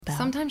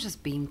Sometimes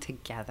just being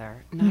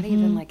together, not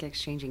even like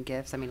exchanging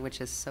gifts. I mean, which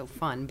is so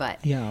fun, but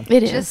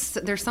it is.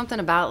 There's something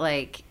about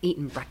like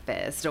eating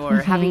breakfast or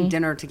having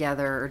dinner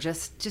together, or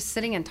just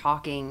sitting and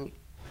talking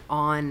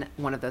on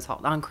one of those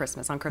on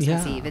Christmas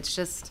Eve. It's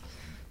just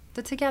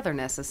the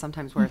togetherness is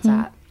sometimes where it's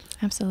at.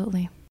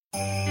 Absolutely.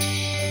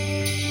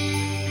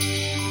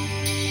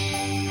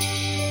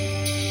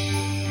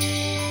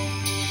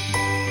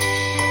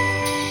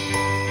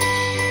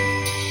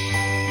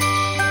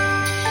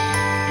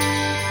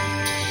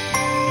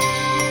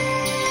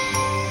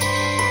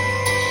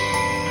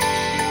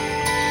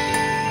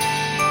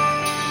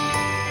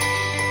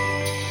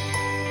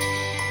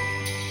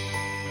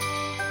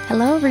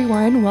 Hello,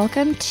 everyone.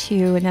 Welcome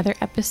to another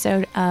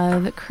episode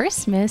of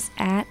Christmas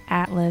at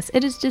Atlas.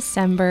 It is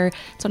December.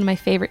 It's one of my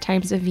favorite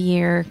times of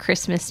year,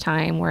 Christmas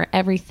time, where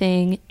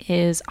everything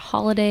is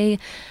holiday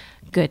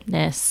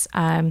goodness.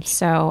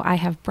 So I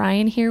have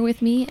Brian here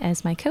with me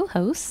as my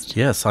co-host.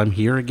 Yes, I'm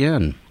here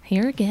again.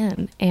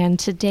 And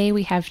today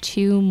we have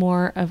two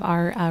more of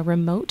our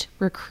remote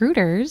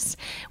recruiters.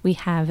 We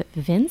have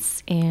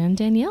Vince and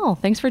Danielle.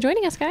 Thanks for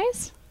joining us,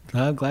 guys.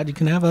 Glad you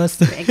can have us.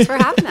 Thanks for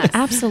having us.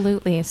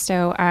 Absolutely.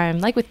 So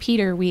like with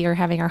Peter, we are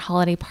having our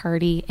holiday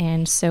party,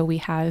 and so we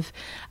have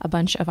a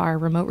bunch of our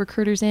remote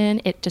recruiters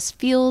in. It just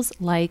feels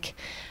like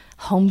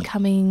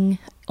homecoming,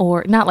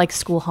 or not like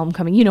school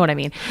homecoming, you know what I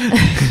mean.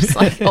 Just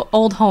like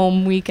old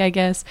home week, I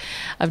guess,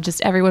 of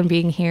just everyone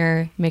being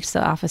here makes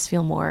the office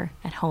feel more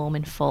at home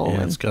and full.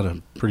 Yeah, it's got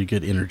a pretty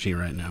good energy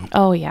right now.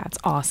 Oh yeah, it's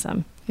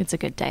awesome. It's a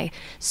good day.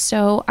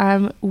 So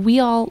we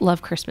all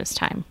love Christmas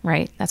time,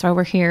 right? That's why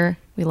we're here.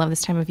 We love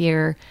this time of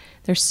year.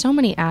 There's so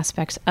many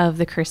aspects of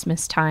the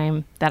Christmas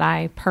time that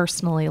I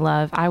personally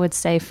love. I would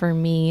say for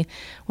me,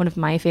 one of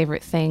my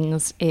favorite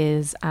things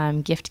is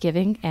gift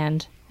giving,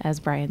 and as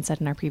Brian said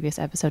in our previous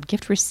episode,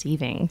 gift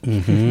receiving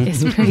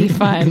is pretty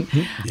fun.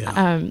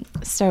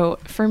 So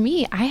for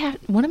me, I have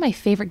one of my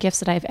favorite gifts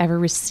that I've ever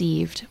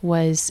received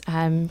was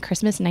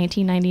Christmas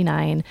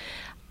 1999.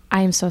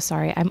 I am so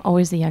sorry. I'm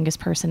always the youngest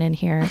person in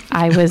here.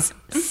 I was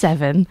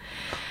 7.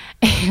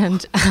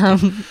 And,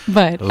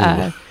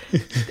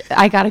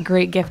 I got a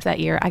great gift that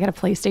year. I got a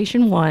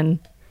PlayStation 1,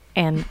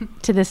 and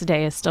to this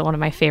day is still one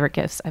of my favorite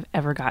gifts I've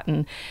ever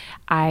gotten.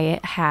 I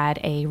had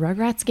a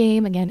Rugrats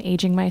game, again,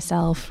 aging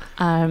myself.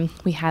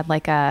 We had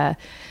like a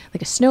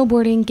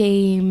snowboarding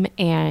game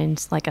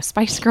and like a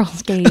Spice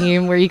Girls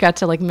game where you got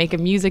to like make a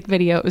music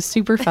video. It was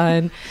super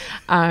fun.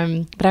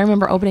 But I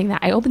remember opening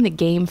that. I opened the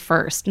game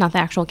first, not the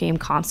actual game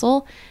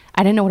console.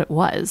 I didn't know what it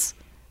was.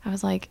 I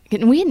was like,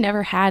 and we had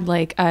never had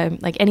like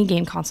any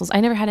game consoles.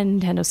 I never had a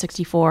Nintendo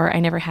 64.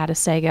 I never had a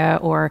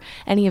Sega or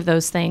any of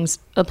those things.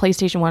 A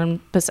PlayStation 1,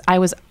 but I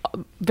was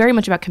very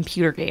much about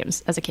computer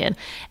games as a kid.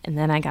 And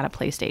then I got a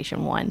PlayStation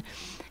 1.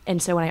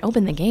 And so when I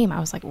opened the game,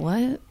 I was like,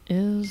 what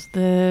is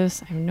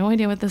this? I have no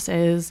idea what this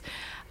is.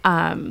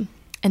 And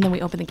then we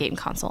opened the game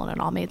console and it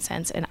all made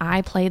sense. And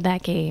I played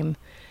that game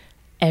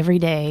every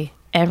day,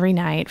 every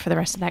night for the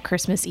rest of that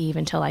Christmas Eve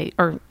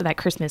or that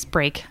Christmas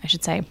break, I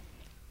should say,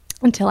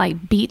 until I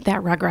beat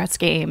that Rugrats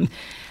game.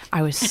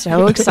 I was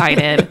so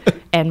excited.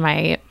 And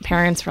my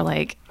parents were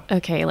like,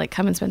 okay, like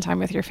come and spend time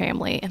with your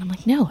family. And I'm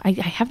like, no, I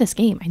have this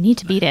game. I need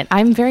to beat it.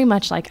 I'm very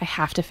much like, I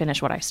have to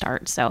finish what I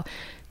start. So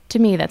to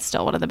me, that's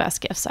still one of the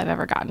best gifts I've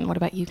ever gotten. What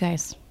about you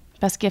guys?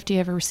 Best gift you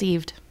ever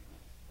received?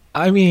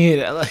 I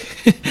mean,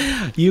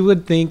 you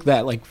would think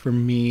that like for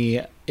me,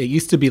 it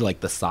used to be like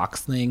the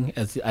socks thing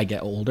as I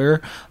get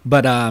older.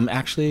 But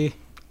actually,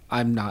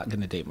 I'm not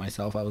going to date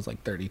myself. I was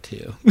like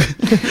 32.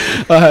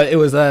 It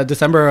was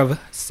December of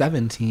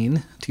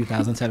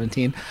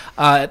 2017.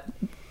 I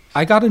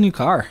got a new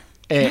car.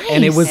 Nice.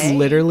 And it was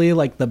literally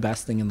like the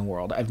best thing in the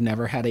world. I've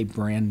never had a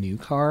brand new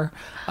car.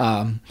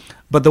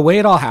 But the way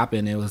it all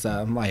happened, it was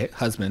my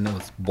husband, it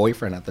was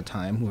boyfriend at the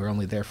time. We were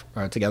only there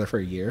together for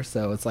a year.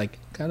 So it's like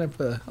kind of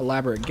an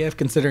elaborate gift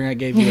considering I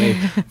gave you a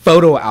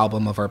photo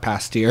album of our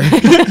past year.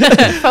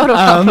 Photo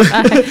album.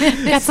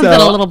 Got something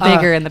a little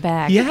bigger in the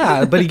back.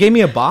 Yeah, but he gave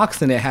me a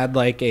box and it had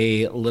like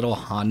a little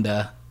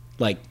Honda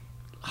like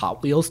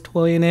Hot Wheels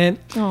toy in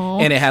it.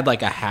 Aww. And it had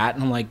like a hat,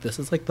 and I'm like, this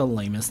is like the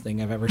lamest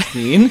thing I've ever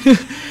seen.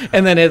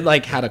 And then it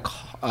like had a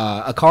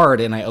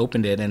card, and I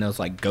opened it and it was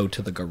like, go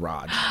to the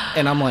garage.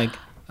 And I'm like,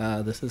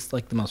 this is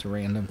like the most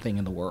random thing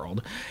in the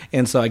world.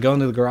 And so I go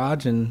into the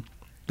garage and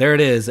there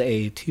it is,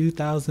 a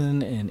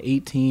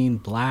 2018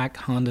 black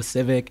Honda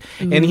Civic.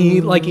 Ooh. And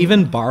he like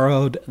even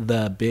borrowed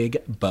the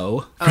big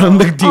bow from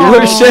the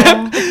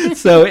dealership.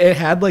 So it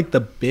had like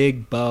the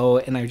big bow,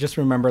 and I just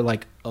remember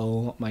like,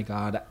 oh my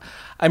God.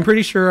 I'm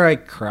pretty sure I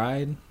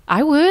cried.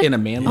 I would. In a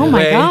manly way. Oh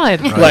my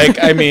God.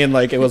 Like, I mean,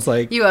 like, it was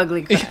like. You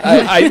ugly cried.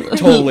 I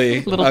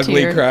totally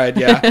ugly tear. cried,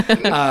 yeah.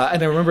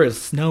 And I remember it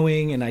was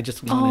snowing, and I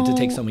just wanted to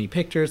take so many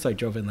pictures, so I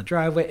drove in the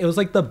driveway. It was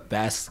like the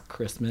best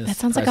Christmas That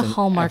sounds like a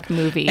Hallmark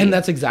movie. And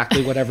that's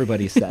exactly what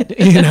everybody said.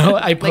 You know,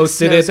 I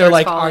posted it. They're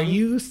like, falling. Are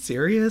you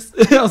serious?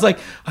 I was like,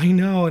 I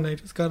know, and I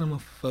just got him a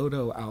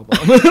photo album.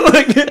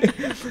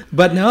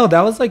 But no,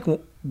 that was like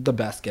the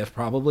best gift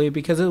probably,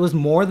 because it was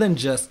more than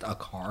just a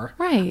car.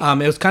 Right.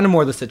 It was kind of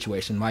more the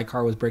situation. My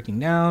car was breaking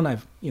down.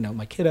 I've,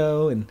 my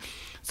kiddo, and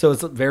so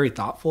it's very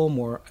thoughtful,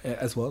 more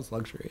as well as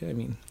luxury. I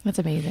mean, that's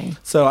amazing.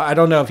 So I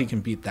don't know if you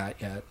can beat that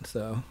yet.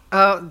 So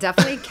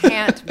definitely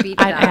can't beat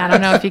that. I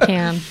don't know if you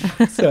can.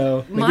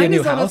 So maybe mine a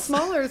new is on a house?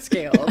 smaller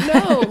scale.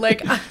 No,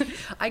 like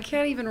I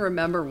can't even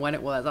remember when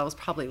it was. I was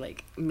probably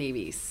like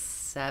maybe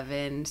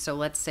 7. So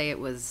let's say it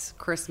was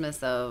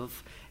Christmas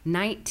of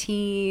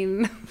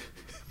 19.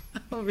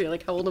 I'll be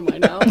like, how old am I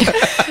now?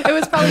 It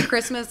was probably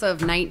Christmas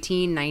of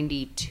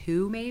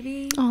 1992,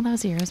 maybe. Oh, that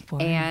was the year I was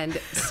born. And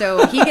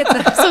so he gets.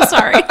 I'm so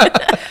sorry.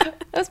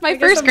 That's my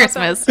first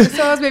Christmas.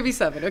 So I was maybe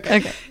 7.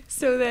 Okay.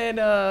 So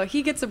then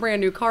he gets a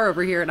brand new car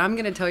over here, and I'm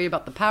going to tell you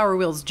about the Power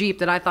Wheels Jeep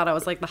that I thought I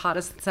was like the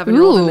hottest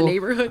 7-year-old in the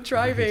neighborhood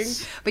driving.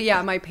 Nice. But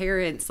yeah, my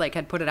parents like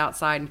had put it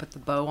outside and put the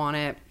bow on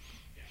it,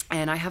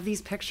 and I have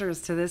these pictures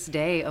to this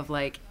day of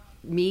like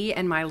me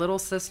and my little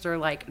sister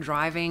like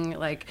driving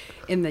like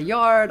in the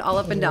yard all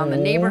up and down the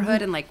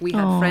neighborhood, and like we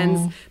had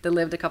friends that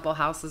lived a couple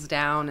houses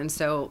down, and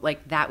so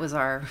like that was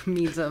our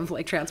means of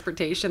like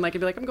transportation. Like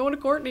I'd be like, I'm going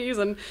to Courtney's,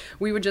 and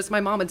we would just, my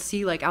mom would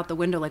see like out the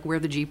window like where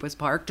the Jeep was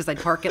parked, because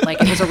I'd park it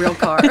like it was a real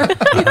car.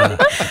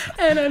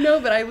 And I know,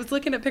 but I was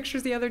looking at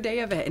pictures the other day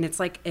of it, and it's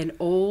like an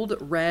old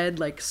red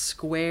like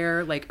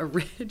square like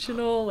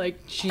original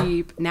like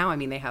Jeep. Now I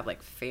mean they have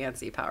like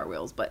fancy Power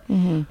Wheels, but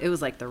it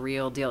was like the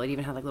real deal. It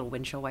even had like little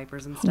windshield wipers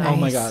and stuff. Oh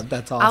my God,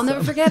 that's awesome. I'll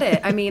never forget it.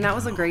 I mean, that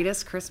was the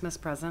greatest Christmas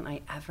present I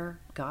ever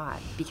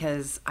got,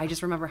 because I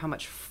just remember how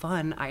much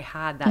fun I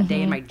had that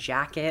day in my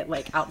jacket,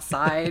 like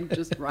outside,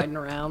 just riding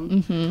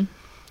around.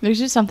 There's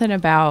just something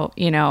about,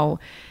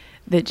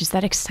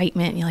 that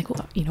excitement. You're like,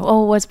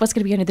 well, what's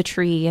going to be under the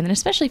tree? And then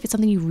especially if it's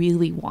something you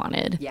really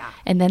wanted. Yeah.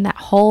 And then that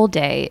whole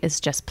day is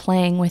just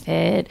playing with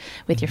it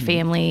with your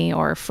family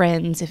or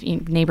friends, if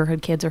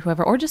neighborhood kids or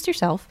whoever, or just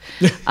yourself,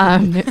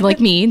 like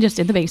me, just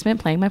in the basement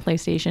playing my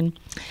PlayStation.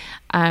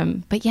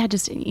 But yeah,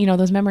 just,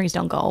 those memories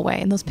don't go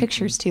away. And those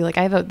pictures too, like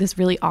I have this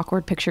really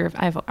awkward picture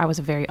of, I was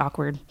a very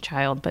awkward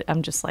child, but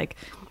I'm just like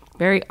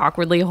very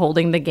awkwardly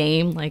holding the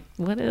game. Like,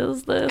 what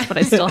is this? But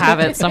I still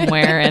have it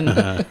somewhere and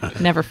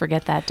never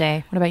forget that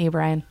day. What about you,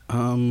 Brian?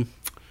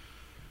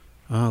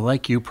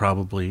 Like you,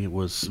 probably it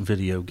was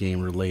video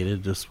game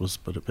related. This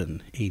would have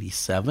been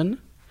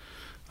 87.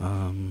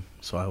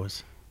 So I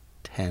was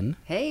 10.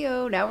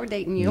 Hey-o, now we're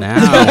dating you. Now,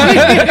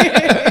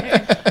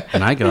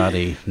 and I got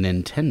a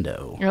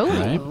Nintendo.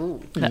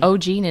 Right? The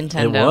OG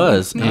Nintendo. It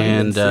was,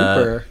 and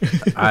super.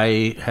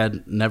 I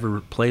had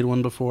never played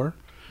one before.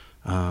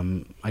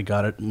 I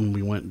got it when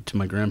we went to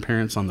my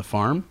grandparents on the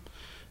farm,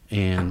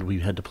 and we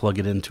had to plug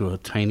it into a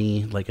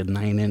tiny, like a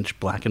 9-inch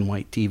black and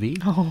white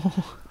TV.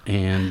 Oh.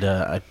 And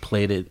I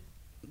played it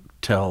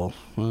till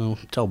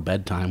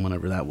bedtime,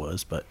 whenever that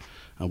was. But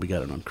we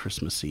got it on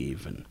Christmas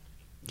Eve, and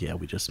yeah,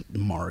 we just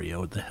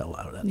Mario'd the hell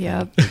out of that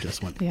thing. We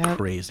just went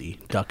crazy.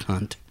 Duck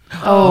Hunt.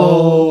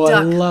 Oh,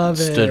 I love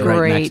it. Stood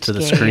right next to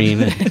the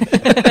screen.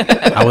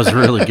 And I was a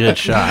really good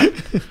shot.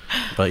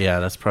 But yeah,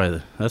 that's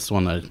the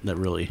one that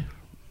really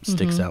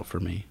sticks out for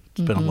me.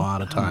 It's been a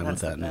lot of time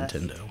with that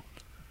Nintendo.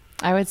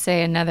 I would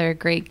say another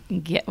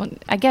great gift,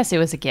 I guess it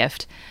was a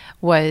gift,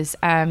 was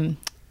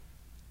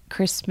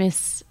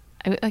Christmas.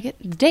 I get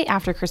the day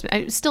after Christmas,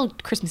 it was still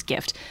Christmas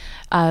gift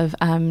of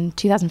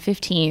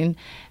 2015.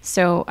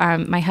 So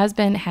my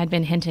husband had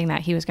been hinting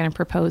that he was going to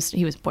propose.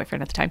 He was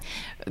boyfriend at the time.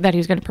 That he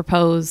was going to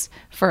propose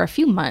for a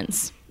few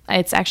months.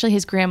 It's actually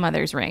his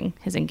grandmother's ring,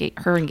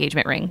 her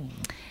engagement ring.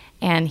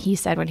 And he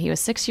said when he was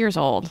 6 years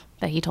old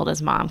that he told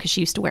his mom, because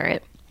she used to wear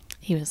it,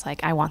 he was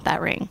like, I want that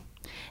ring.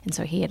 And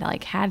so he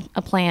had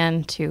a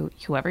plan to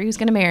whoever he was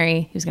going to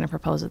marry, he was going to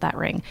propose with that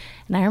ring.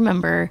 And I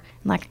remember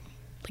like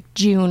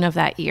June of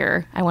that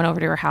year, I went over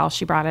to her house.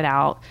 She brought it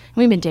out. And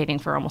we'd been dating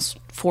for almost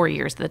 4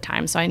 years at the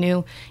time. So I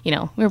knew, we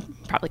were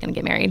probably going to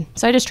get married.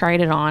 So I just tried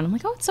it on. I'm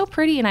like, oh, it's so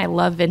pretty. And I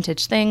love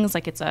vintage things.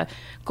 Like it's a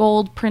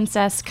gold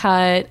princess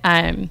cut,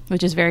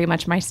 which is very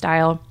much my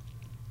style.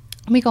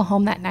 And we go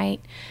home that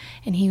night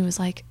and he was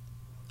like,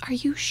 are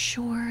you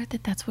sure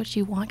that that's what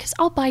you want? Because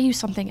I'll buy you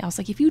something else.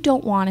 Like if you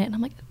don't want it. And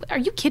I'm like, are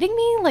you kidding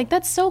me? Like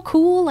that's so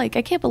cool. Like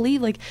I can't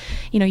believe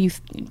you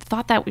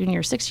thought that when you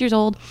were 6 years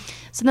old.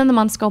 So then the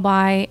months go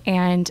by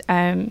and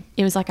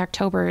it was like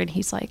October and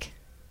he's like,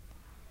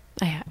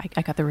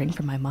 I got the ring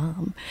from my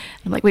mom.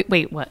 I'm like,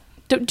 wait, what?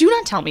 Do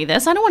not tell me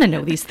this. I don't want to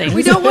know these things.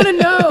 We don't want to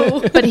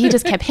know. But he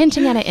just kept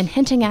hinting at it.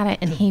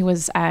 And he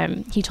was,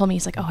 he told me,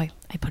 he's like, oh, I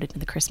put it in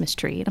the Christmas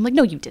tree. And I'm like,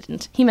 no, you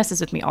didn't. He messes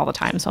with me all the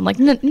time. So I'm like,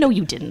 no,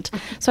 you didn't.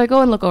 So I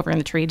go and look over in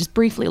the tree, just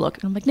briefly look.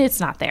 And I'm like, no,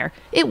 it's not there.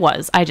 It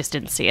was. I just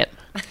didn't see it.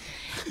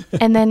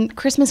 And then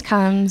Christmas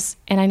comes,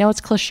 and I know it's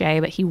cliche,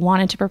 but he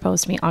wanted to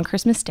propose to me on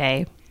Christmas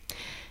Day.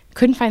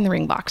 Couldn't find the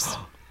ring box.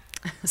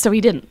 So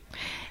he didn't.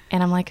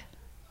 And I'm like,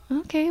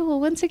 okay, well,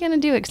 when's he going to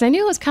do it? Because I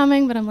knew it was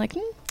coming, but I'm like,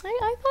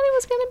 I thought it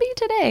was going to be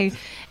today.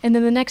 And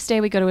then the next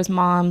day we go to his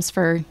mom's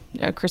for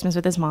Christmas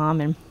with his mom,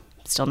 and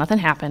still nothing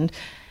happened.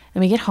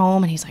 Then we get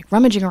home, and he's like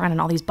rummaging around in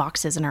all these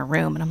boxes in our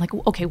room. And I'm like,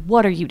 okay,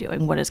 what are you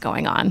doing? What is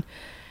going on?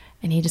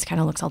 And he just kind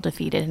of looks all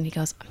defeated and he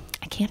goes,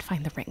 I can't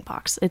find the ring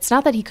box. It's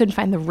not that he couldn't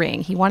find the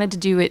ring. He wanted to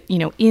do it,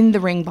 in the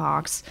ring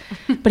box,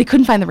 but he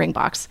couldn't find the ring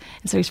box.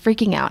 And so he's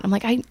freaking out. I'm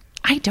like,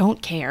 I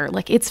don't care.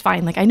 Like, it's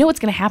fine. Like, I know what's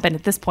going to happen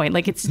at this point.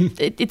 Like,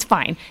 it's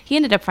fine. He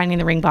ended up finding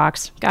the ring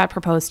box, got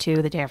proposed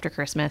to the day after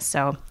Christmas.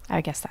 So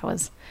I guess that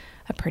was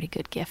a pretty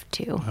good gift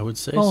too. I would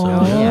say so.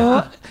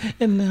 Yeah.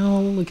 And now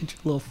look at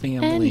your little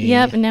family.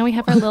 And now we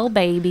have our little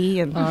baby.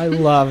 And I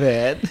love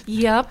it.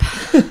 Yep.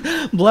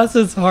 Bless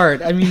his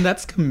heart. I mean,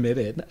 that's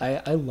committed.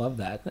 I love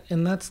that.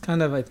 And that's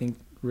kind of, I think,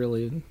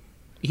 really,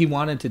 he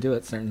wanted to do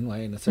it a certain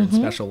way, in a certain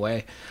special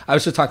way. I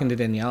was just talking to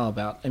Danielle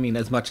about, I mean,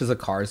 as much as a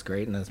car is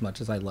great and as much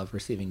as I love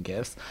receiving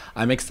gifts,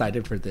 I'm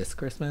excited for this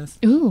Christmas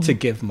to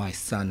give my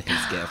son his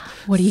gift.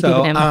 What are you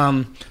giving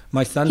him?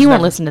 My son. He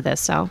won't listen to this,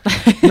 so.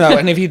 No,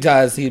 and if he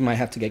does, he might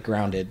have to get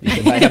grounded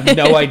because I have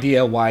no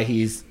idea why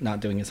he's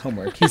not doing his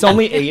homework. He's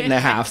only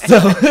 8.5,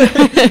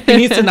 so he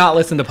needs to not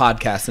listen to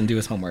podcasts and do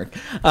his homework.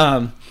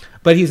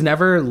 But he's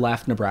never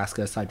left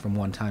Nebraska aside from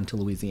one time to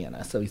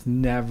Louisiana. So he's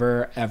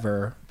never,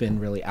 ever been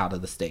really out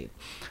of the state.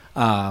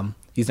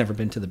 He's never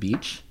been to the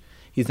beach.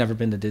 He's never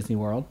been to Disney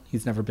World.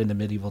 He's never been to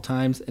medieval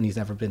times. And he's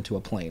never been to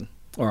a plane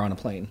or on a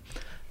plane.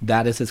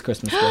 That is his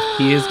Christmas gift.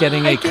 He is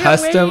getting a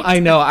custom. Wait. I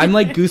know. I'm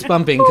like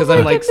goosebumping because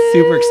I'm like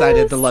super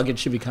excited. The luggage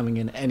should be coming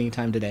in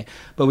anytime today.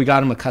 But we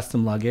got him a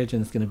custom luggage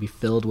and it's going to be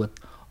filled with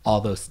all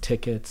those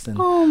tickets. And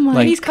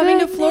he's coming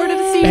to Florida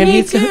to see and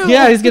me too.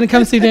 Yeah, he's going to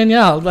come see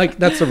Danielle. Like,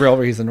 that's the real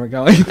reason we're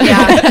going.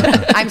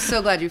 Yeah, I'm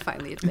so glad you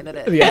finally admitted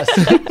it. Yes,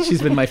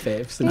 she's been my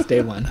fave since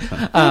day one.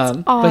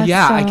 Awesome. But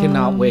yeah, I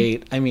cannot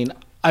wait. I mean,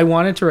 I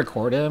wanted to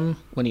record him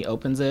when he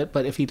opens it,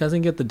 but if he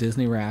doesn't get the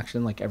Disney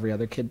reaction like every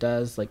other kid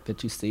does, like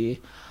that you see,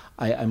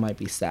 I might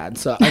be sad.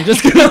 So I'm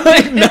just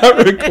gonna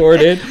not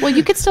record it. Well,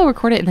 you could still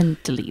record it and then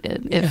delete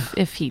it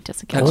if he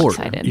doesn't get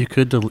excited. You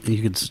could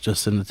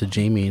just send it to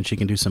Jamie and she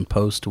can do some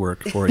post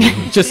work for you.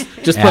 just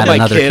put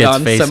my kid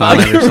on some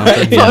other or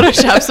something.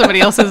 Photoshop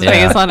somebody else's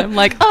face on him.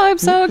 Like, oh, I'm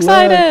so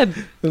excited.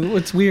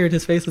 It's weird.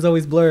 His face is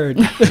always blurred,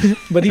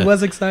 but he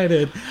was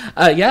excited.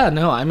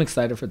 I'm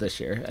excited for this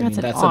year. That's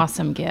an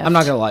awesome gift. I'm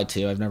not gonna lie to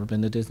you. I've never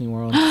been to Disney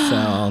World,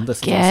 so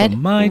this is also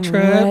my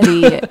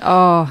trip.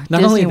 Oh,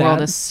 not Disney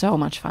World is so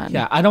much fun.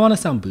 Yeah, I don't want to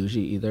sound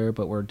bougie either,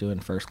 but we're doing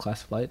first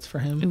class flights for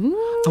him.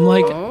 Ooh. I'm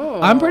like,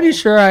 I'm pretty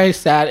sure I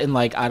sat in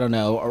like, I don't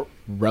know,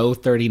 row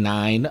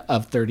 39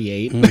 of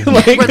 38. Like,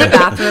 where the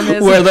bathroom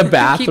is. Where the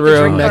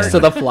bathroom next to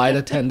the flight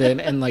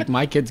attendant, and like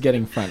my kid's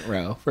getting front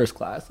row, first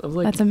class. I was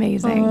like, that's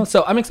amazing.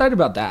 So I'm excited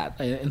about that.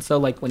 And so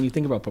like when you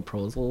think about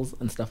proposals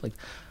and stuff like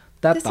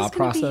that, this thought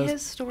process. This is going to be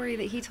his story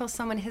that he tells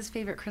someone his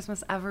favorite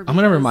Christmas ever. I'm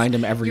going to remind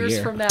him every years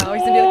year. From now, he's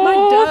going to be like,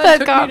 my dad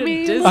that got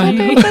me.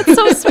 That's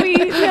so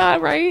sweet. Yeah,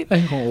 right. I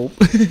hope.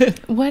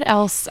 What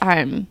else,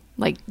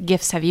 like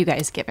gifts have you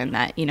guys given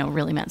that,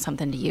 really meant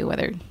something to you,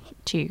 whether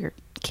to your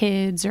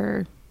kids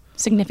or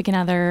significant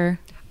other?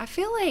 I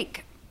feel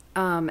like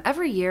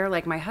every year,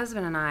 like my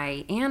husband and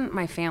I and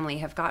my family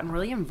have gotten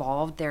really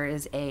involved. There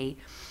is a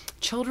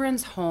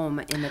children's home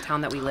in the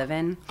town that we live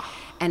in,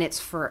 and it's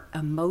for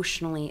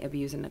emotionally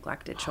abused and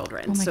neglected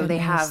children. So they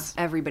have,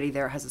 everybody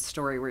there has a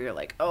story where you're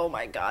like, oh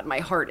my God, my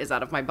heart is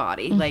out of my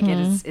body. Mm-hmm. Like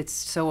it's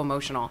so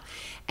emotional.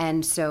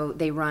 And so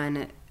they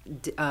run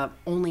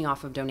only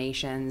off of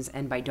donations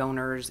and by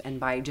donors and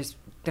by just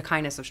the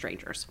kindness of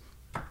strangers.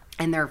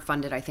 And they're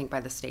funded, I think, by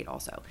the state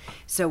also.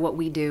 So what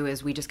we do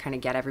is we just kind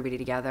of get everybody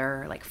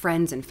together, like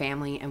friends and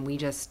family, and we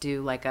just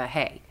do like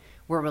hey,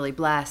 we're really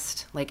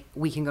blessed. Like,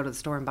 we can go to the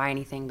store and buy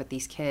anything, but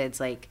these kids,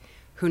 like,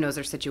 who knows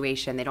their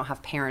situation? They don't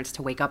have parents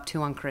to wake up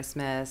to on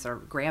Christmas or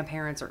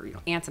grandparents or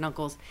aunts and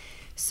uncles.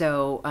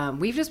 So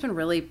we've just been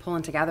really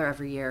pulling together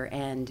every year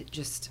and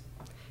just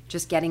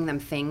getting them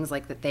things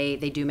like that. They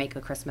do make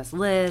a Christmas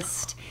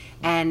list,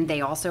 and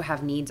they also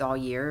have needs all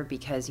year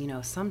because,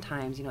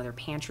 sometimes, their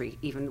pantry,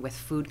 even with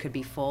food, could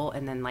be full.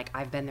 And then, like,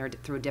 I've been there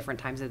through different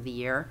times of the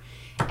year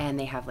and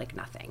they have like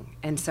nothing.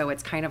 And so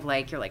it's kind of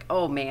like, you're like,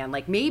 oh man,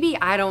 like maybe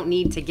I don't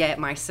need to get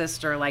my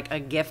sister like a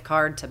gift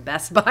card to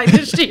Best Buy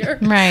this year.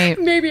 Right.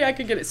 Maybe I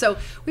could get it. So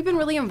we've been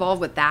really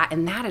involved with that.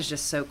 And that is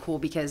just so cool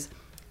because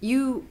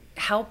you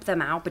help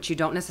them out, but you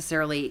don't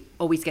necessarily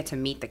always get to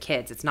meet the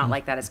kids. It's not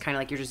like that. It's kind of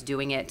like you're just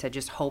doing it to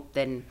just hope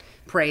and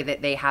pray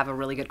that they have a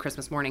really good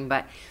Christmas morning.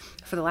 But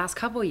for the last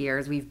couple of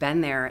years, we've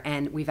been there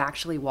and we've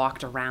actually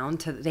walked around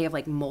they have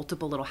like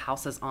multiple little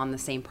houses on the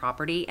same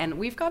property. And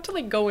we've got to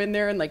like go in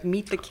there and like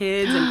meet the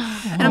kids.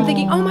 And I'm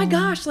thinking, oh my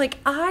gosh, like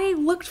I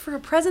looked for a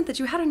present that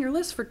you had on your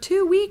list for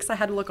 2 weeks. I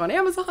had to look on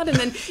Amazon, and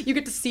then you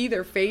get to see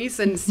their face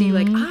and see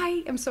like,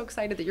 I am so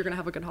excited that you're going to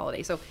have a good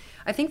holiday. So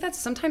I think that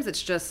sometimes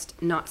it's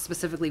just not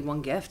specifically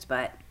one gift,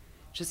 but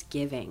just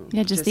giving.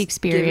 Yeah, just the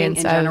experience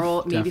in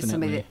general. Maybe Definitely.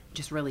 somebody that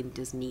just really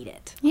does need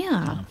it.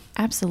 Yeah,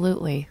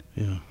 absolutely.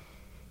 Yeah.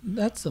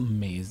 That's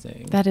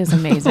amazing. That is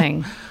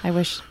amazing. I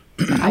wish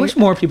I wish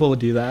more people would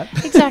do that.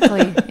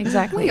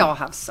 Exactly. We all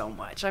have so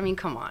much. I mean,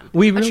 come on.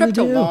 We really a trip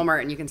do. to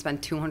Walmart and you can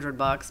spend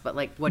 $200, but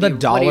like, what The do you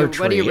Dollar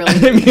Tree. What do you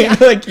really? I mean,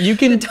 like you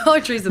can The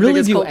Dollar Tree's the really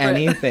biggest do culprit.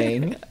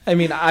 anything. I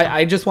mean,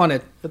 I just want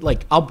to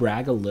like I'll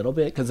brag a little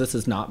bit because this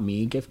is not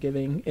me gift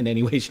giving in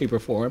any way, shape, or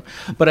form.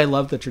 But I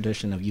love the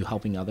tradition of you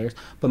helping others.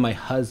 But my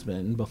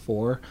husband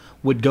before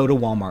would go to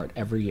Walmart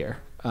every year.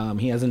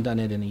 He hasn't done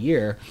it in a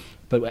year,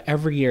 but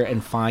every year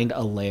and find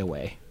a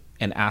layaway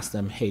and ask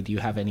them, hey, do you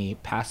have any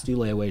past due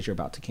layaways you're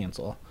about to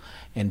cancel?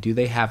 And do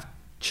they have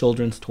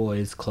children's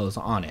toys, clothes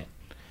on it?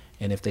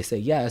 And if they say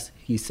yes,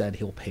 he said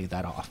he'll pay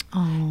that off.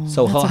 Oh,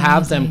 so he'll that's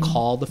have them amazing.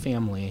 call the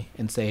family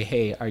and say,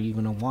 hey, are you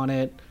going to want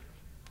it?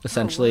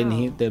 Essentially,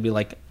 and they'll be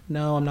like,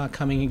 no, I'm not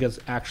coming. He goes,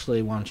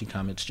 actually, why don't you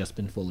come? It's just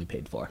been fully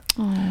paid for.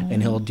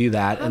 And he'll do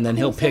that. And then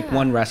he'll pick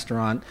one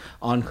restaurant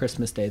on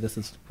Christmas Day. This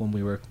is when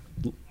we were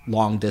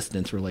long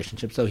distance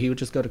relationship. So he would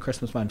just go to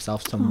Christmas by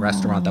himself, some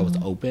restaurant that was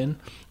open,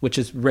 which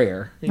is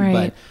rare, Right.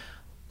 but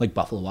like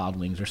Buffalo Wild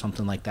Wings or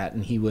something like that.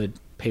 And he would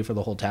pay for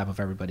the whole tab of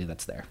everybody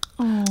that's there.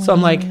 So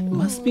I'm like,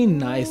 must be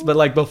nice. But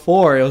like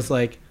before, it was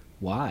like,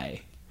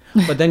 why?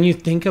 But then you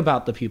think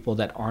about the people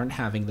that aren't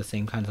having the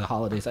same kinds of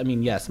holidays. I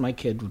mean, yes, my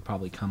kid would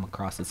probably come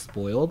across as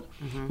spoiled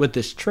with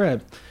this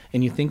trip.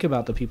 And you think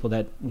about the people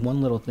that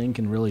one little thing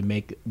can really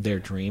make their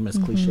dream, as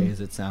cliche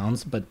as it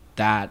sounds. But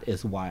that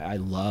is why I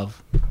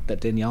love that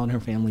Danielle and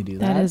her family do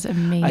that. That is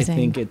amazing. I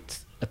think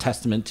it's a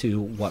testament to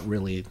what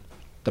really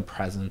the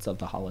presence of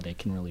the holiday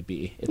can really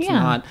be. It's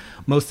not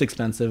most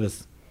expensive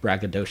as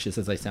braggadocious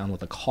as I sound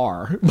with a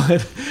car,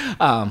 but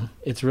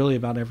it's really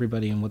about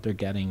everybody and what they're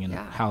getting and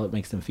how it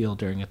makes them feel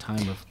during a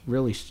time of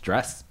really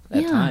stress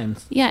at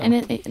times. Yeah, so.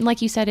 And it,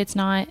 like you said,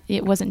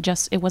 it wasn't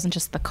just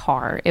the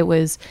car. It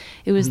was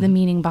the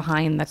meaning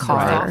behind the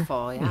car.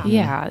 Thoughtful,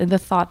 Yeah, the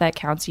thought that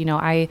counts. You know,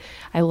 I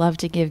love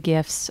to give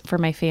gifts for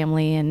my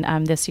family,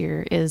 and this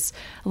year is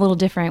a little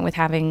different with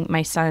having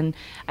my son.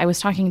 I was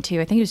talking to,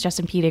 I think it was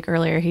Justin Pedic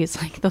earlier.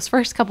 He's like, those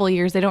first couple of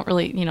years, they don't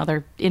really,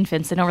 they're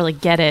infants. They don't really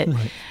get it.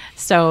 Right.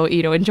 So,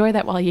 enjoy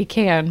that while you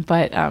can.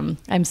 But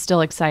I'm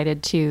still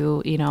excited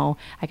to,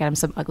 I got him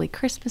some ugly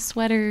Christmas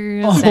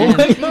sweaters.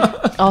 And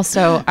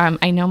also,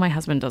 I know my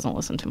husband doesn't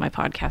listen to my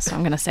podcast, so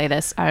I'm going to say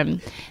this.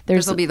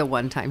 This will be the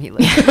one time he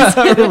listens.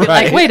 Right.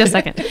 Like, wait a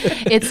second.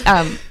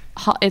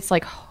 It's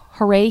like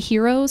Hooray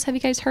Heroes. Have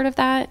you guys heard of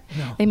that?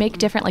 No. They make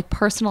different like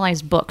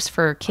personalized books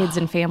for kids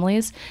and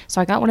families.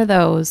 So I got one of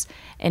those,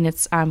 and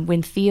it's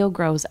When Theo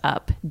Grows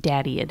Up,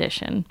 Daddy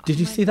Edition. Did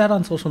you see that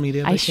on social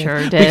media? I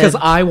sure did. Because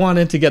I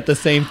wanted to get the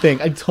same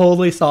thing. I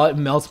totally saw it. It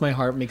melts my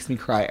heart, makes me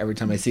cry every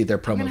time I see their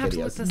promo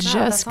videos.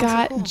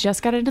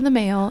 Just got it in the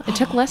mail. It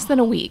took less than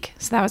a week,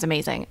 so that was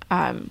amazing.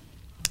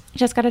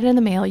 Just got it in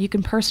the mail. You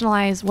can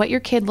personalize what your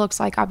kid looks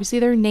like, obviously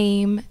their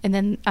name, and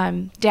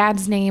then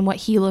dad's name, what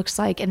he looks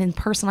like, and then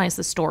personalize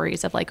the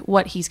stories of like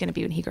what he's going to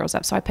be when he grows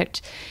up. So I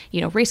picked,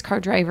 race car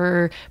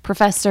driver,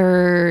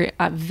 professor,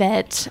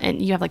 vet,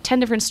 and you have like 10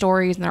 different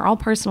stories, and they're all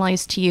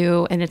personalized to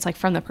you, and it's like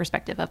from the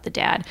perspective of the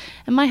dad.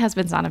 And my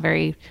husband's not a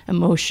very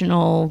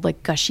emotional,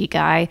 like gushy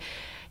guy.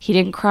 He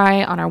didn't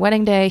cry on our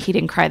wedding day. He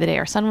didn't cry the day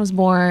our son was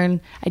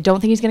born. I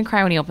don't think he's going to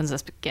cry when he opens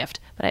this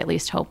gift, but I at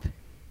least hope,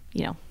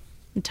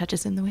 it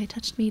touches him the way it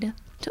touched me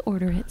to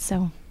order it.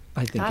 So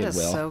I think that it is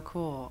will. So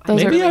cool.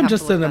 Maybe I'm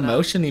just an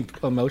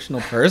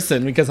emotional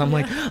person because I'm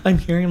like, I'm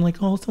hearing, I'm like,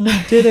 oh, someone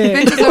did it.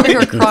 You're just over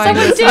here crying.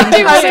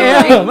 I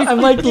am.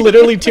 I'm like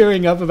literally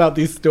tearing up about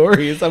these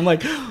stories. I'm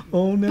like,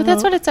 oh no. But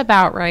that's what it's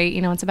about, right?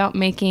 It's about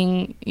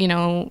making,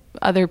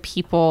 other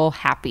people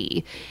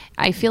happy.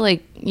 I feel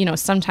like,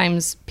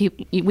 sometimes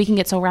we can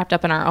get so wrapped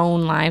up in our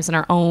own lives and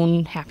our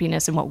own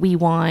happiness and what we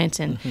want.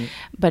 And,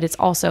 but it's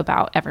also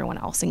about everyone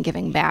else and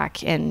giving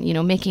back and,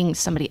 making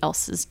somebody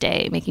else's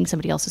day, making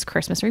somebody else's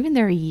Christmas or even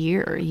their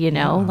year,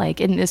 like,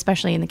 and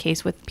especially in the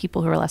case with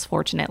people who are less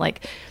fortunate,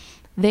 like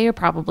they are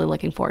probably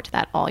looking forward to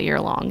that all year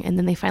long. And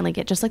then they finally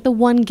get just like the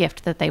one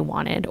gift that they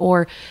wanted.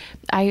 Or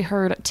I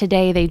heard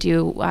today they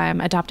do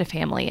adopt a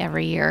family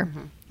every year.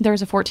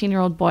 There's a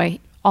 14-year-old boy.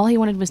 All he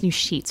wanted was new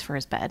sheets for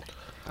his bed.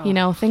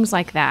 Things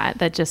like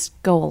that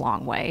just go a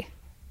long way.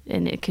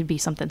 And it could be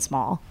something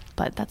small,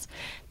 but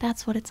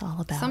that's what it's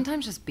all about.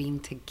 Sometimes just being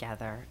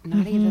together,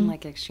 not even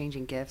like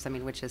exchanging gifts. I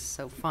mean, which is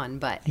so fun,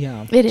 but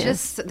it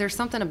is. There's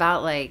something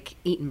about like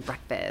eating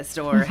breakfast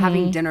or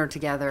having dinner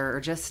together or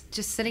just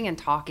sitting and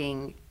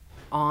talking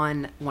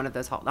on one of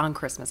those on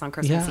Christmas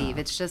Eve.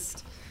 It's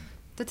just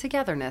the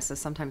togetherness is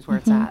sometimes where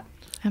it's at.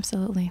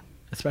 Absolutely.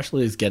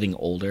 Especially as getting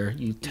older,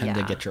 you tend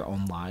to get your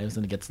own lives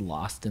and it gets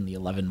lost in the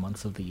 11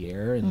 months of the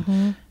year.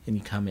 And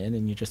you come in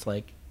and you're just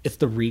like, it's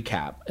the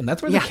recap, and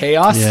that's where the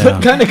chaos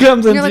kind of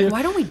comes into. You're like,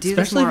 why don't we do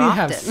this more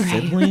often? Especially if you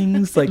have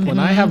siblings. Like when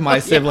I have my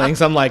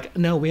siblings, I'm like,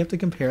 no, we have to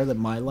compare that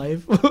my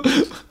life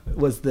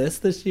was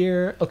this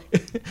year.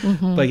 Okay.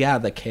 But yeah,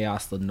 the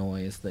chaos, the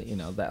noise,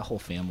 that whole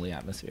family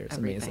atmosphere is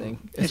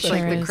amazing. It's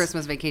like the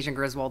Christmas Vacation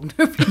Griswold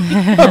movie.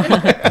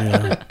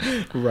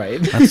 Right.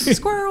 That's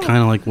kind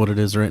of like what it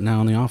is right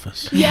now in the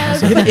office.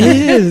 Yes, it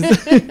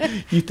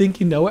is. You think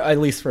you know it? At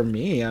least for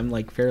me, I'm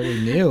like fairly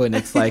new, and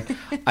it's like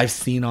I've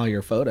seen all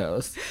your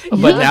photos,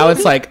 but now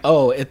it's like,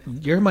 oh,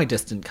 you're my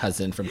distant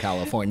cousin from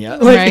California,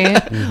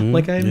 right?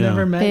 Like I've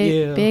never met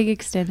you. Big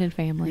extended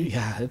family.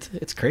 Yeah,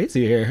 it's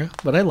crazy here,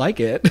 but I like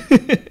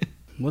it.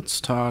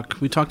 Let's talk.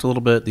 We talked a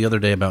little bit the other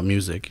day about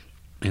music,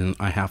 and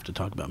I have to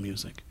talk about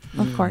music.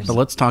 Of course. But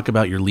let's talk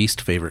about your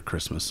least favorite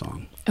Christmas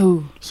song.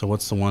 Oh. So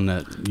what's the one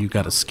that you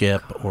got to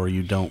skip, or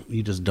you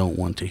just don't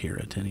want to hear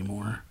it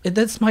anymore?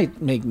 This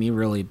might make me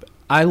really.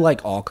 I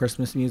like all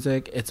Christmas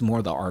music. It's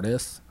more the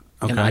artists,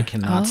 and I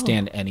cannot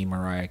stand any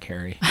Mariah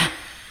Carey.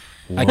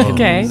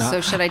 Okay. So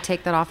should I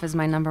take that off as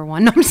my number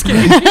one? No, I'm just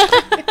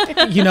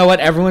kidding. You know what?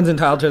 Everyone's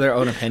entitled to their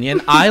own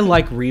opinion. I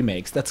like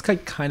remakes. That's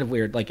kind of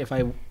weird. Like if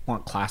I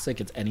want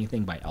classic, it's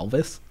anything by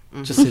Elvis.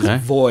 Just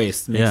his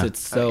voice makes it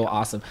so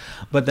awesome.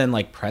 But then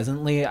like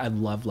presently, I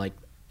love like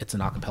it's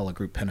an a cappella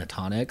group,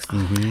 Pentatonics.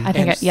 I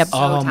think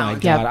oh my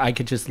God, I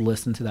could just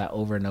listen to that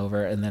over and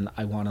over, and then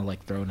I want to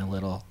like throw in a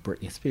little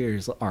Britney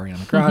Spears,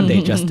 Ariana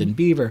Grande, Justin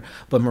Bieber,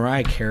 but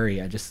Mariah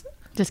Carey, I just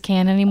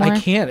can't anymore. I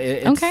can't.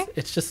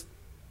 It's just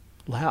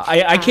loud.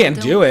 I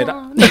can't do it.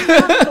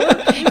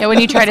 Yeah, when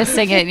you try to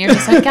sing it, and you're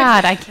just like,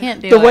 God, I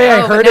can't do it. The way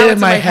I heard it in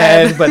my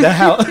head, but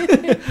how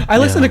I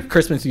listen to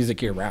Christmas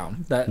music year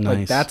round.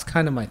 Like that's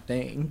kind of my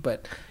thing.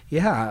 But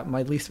yeah,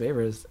 my least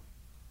favorite is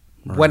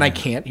when I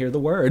can't hear the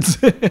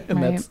words,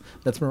 and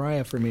that's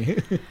Mariah for me.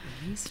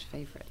 Least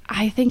favorite.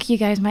 I think you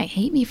guys might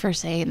hate me for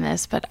saying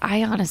this, but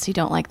I honestly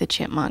don't like the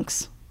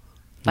Chipmunks.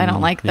 I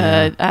don't like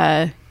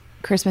the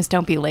Christmas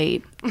Don't Be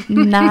Late.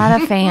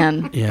 Not a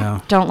fan.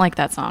 Yeah. Don't like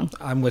that song.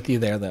 I'm with you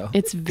there, though.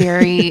 It's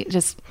very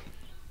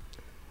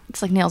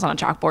it's like nails on a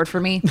chalkboard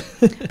for me.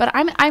 But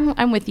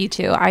I'm with you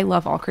too. I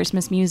love all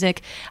Christmas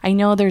music. I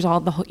know there's all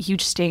the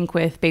huge stink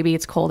with Baby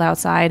It's Cold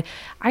Outside.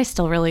 I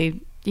still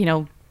really,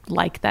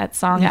 like that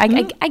song. I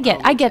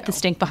get the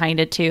stink behind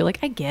it too. Like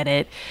I get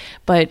it.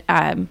 But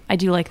I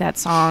do like that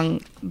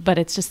song, but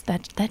it's just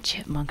that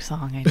Chipmunk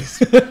song. I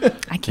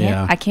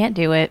can't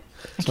do it.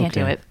 I can't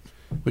do it.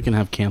 We can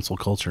have cancel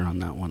culture on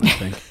that one, I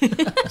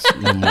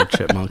think. No more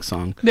Chipmunk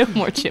song. No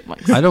more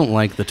Chipmunks. I don't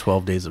like the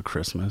 12 Days of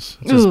Christmas.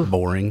 It's just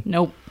boring.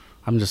 Nope.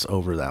 I'm just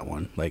over that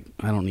one. Like,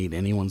 I don't need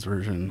anyone's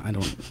version. I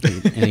don't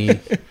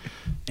need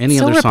any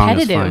so other song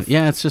is repetitive. fine.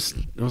 Yeah,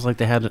 it was like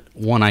they had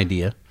one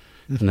idea,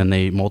 and then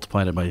they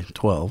multiplied it by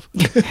 12.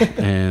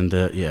 And,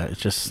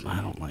 it's just, I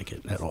don't like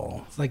it at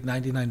all. It's like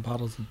 99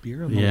 bottles of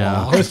beer on the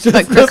wall. It's just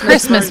like the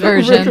Christmas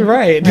version.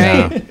 Right.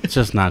 Yeah, it's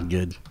just not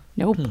good.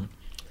 Nope.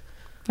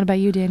 What about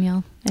you,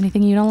 Danielle?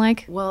 Anything you don't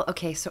like? Well,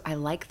 okay, so I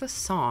like the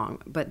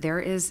song, but there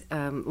is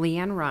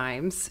Leanne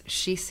Rimes.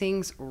 She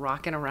sings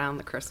 "Rockin' Around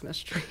the Christmas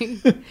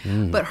Tree,"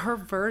 but her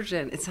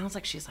version, it sounds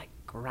like she's like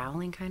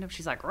growling kind of.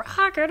 She's like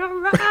rocking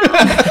around,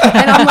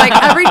 and I'm like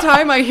every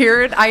time I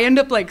hear it, I end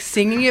up like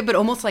singing it, but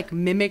almost like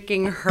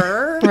mimicking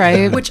her.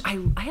 Right. Which I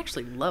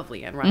actually love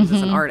Leanne Rimes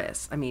as an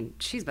artist. I mean,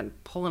 she's been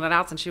pulling it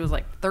out since she was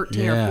like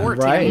 13 or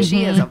 14. Right. I mean,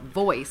 she has a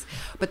voice.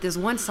 But this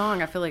one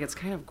song, I feel like it's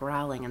kind of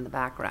growling in the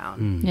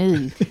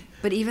background.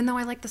 But even though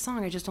I like the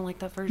song, I just don't like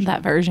that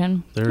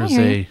version. There's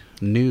a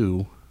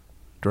new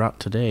drop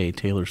today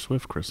Taylor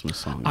Swift Christmas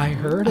song. I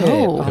heard it.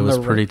 It was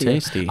pretty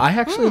tasty. I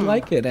actually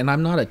like it, and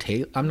I'm not a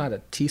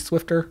T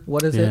Swifter.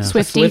 What is it?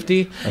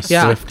 Swiftie. A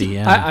Swiftie.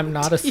 Yeah. I'm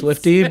not a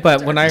Swiftie,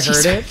 but when I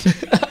heard it,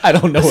 I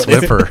don't know what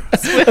Swiffer.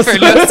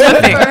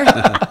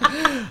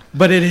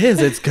 But it is.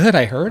 It's good.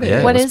 I heard it.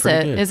 Yeah, what it is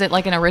it? Good. Is it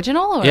like an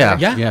original? Or?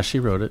 Yeah, she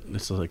wrote it.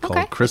 It's like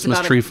called Christmas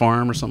Tree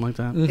Farm or something like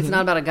that. It's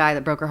not about a guy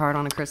that broke her heart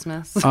on a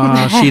Christmas.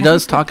 She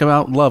does talk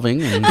about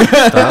loving and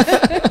stuff,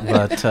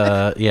 but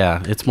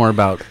it's more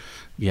about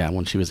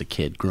when she was a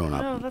kid growing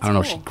up. I don't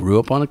know if she grew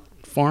up on a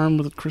farm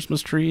with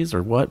Christmas trees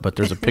or what, but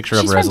there's a picture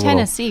of her as a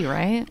little. She's from Tennessee,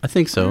 right? I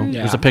think so. Yeah.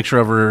 There's a picture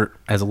of her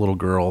as a little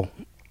girl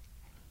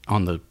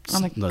on the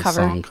cover.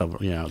 Song cover,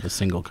 the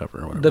single cover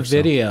or whatever. The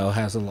video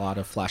has a lot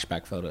of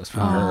flashback photos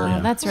from her.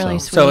 Oh, that's really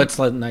sweet. So it's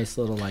a nice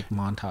little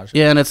montage.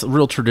 Yeah, and it's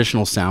real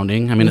traditional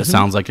sounding. I mean, it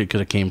sounds like it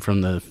could have came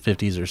from the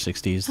 50s or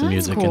 60s, the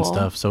music and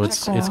stuff. So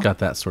it's got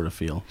that sort of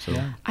feel. So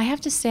I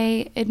have to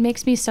say, it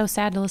makes me so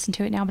sad to listen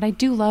to it now, but I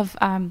do love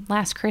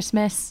Last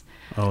Christmas.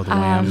 Oh, the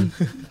Wham,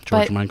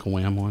 George Michael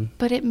Wham one.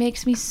 But it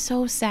makes me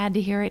so sad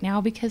to hear it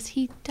now because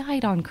he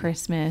died on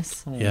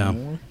Christmas. Yeah.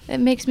 It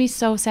makes me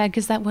so sad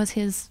because that was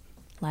his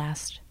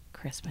last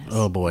Christmas.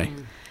 Oh boy.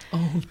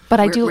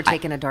 But we're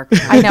taking a dark.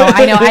 I know.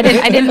 I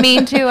didn't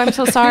mean to. I'm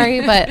so sorry,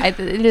 but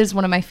it is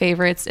one of my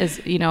favorites. As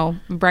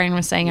Brian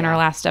was saying in our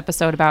last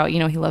episode about he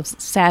loves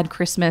sad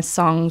Christmas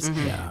songs.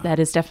 That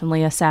is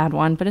definitely a sad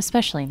one, but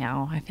especially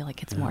now, I feel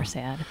like it's more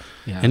sad.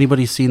 Yeah.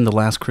 Anybody seen the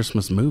last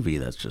Christmas movie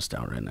that's just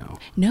out right now?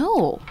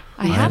 No,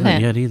 I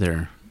haven't yet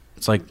either.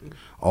 It's like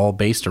all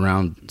based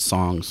around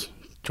songs,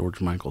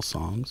 George Michael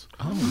songs.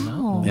 Oh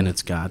no! And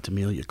it's got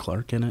Emilia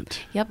Clarke in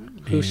it. Yep.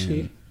 Who's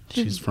she?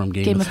 She's from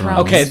Game of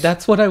Thrones. Okay,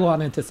 that's what I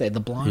wanted to say. The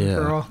blonde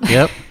girl.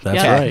 Yep,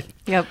 that's right.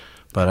 Yep.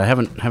 But I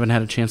haven't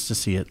had a chance to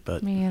see it,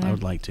 but I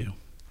would like to.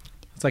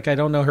 It's like I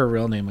don't know her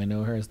real name. I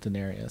know her as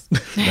Daenerys.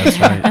 That's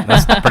right.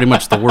 That's pretty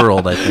much the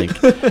world, I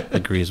think,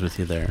 agrees with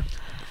you there.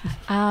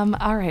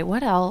 All right.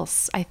 What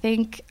else? I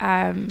think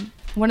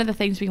one of the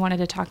things we wanted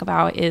to talk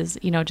about is,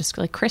 just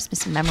like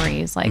Christmas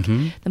memories, like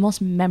the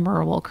most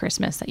memorable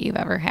Christmas that you've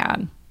ever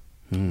had.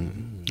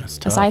 That's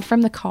tough. Aside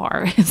from the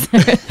car, is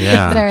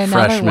there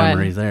fresh one?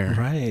 memory there.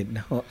 Right.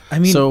 No, I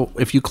mean, so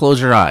if you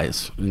close your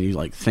eyes and you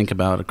like think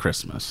about a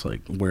Christmas, like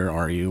where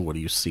are you? What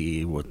do you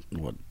see? What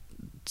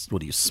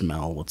do you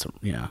smell?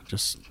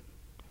 Just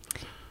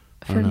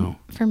I don't know.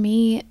 For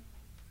me,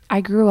 I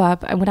grew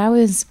up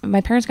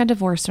my parents got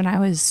divorced when I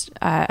was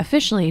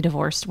officially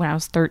divorced when I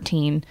was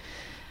 13,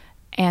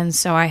 and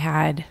so I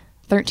had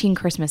 13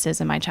 Christmases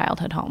in my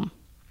childhood home.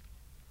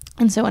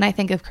 And so when I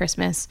think of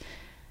Christmas,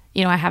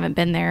 I haven't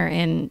been there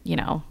in,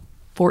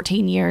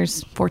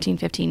 14,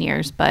 15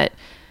 years, but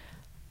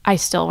I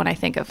still, when I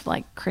think of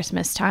like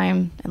Christmas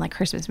time and like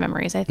Christmas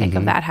memories, I think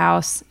of that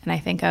house, and I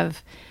think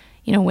of,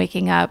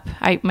 waking up.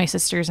 My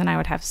sisters and I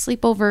would have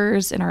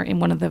sleepovers in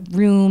one of the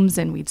rooms,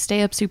 and we'd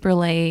stay up super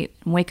late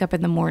and wake up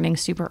in the morning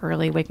super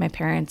early, wake my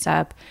parents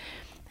up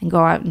and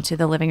go out into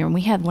the living room.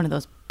 We had one of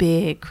those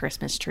big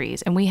Christmas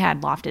trees, and we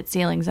had lofted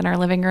ceilings in our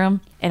living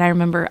room. And I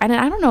remember, and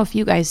I don't know if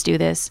you guys do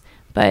this,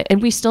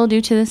 and we still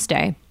do to this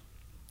day,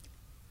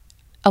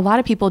 a lot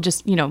of people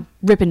just,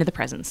 rip into the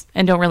presents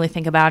and don't really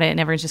think about it, and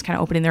everyone's just kind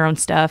of opening their own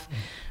stuff.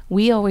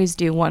 We always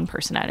do one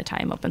person at a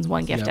time, opens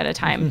one gift at a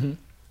time.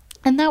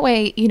 And that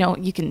way,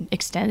 you can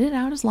extend it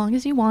out as long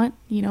as you want.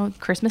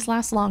 Christmas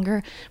lasts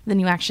longer, but then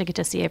you actually get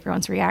to see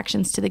everyone's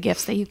reactions to the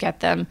gifts that you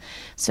get them.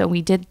 So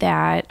we did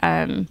that.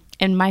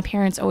 And my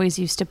parents always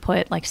used to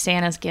put like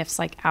Santa's gifts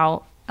like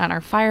out on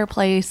our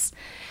fireplace.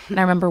 And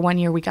I remember one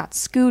year we got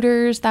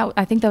scooters.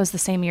 I think that was the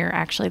same year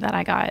actually that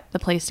I got the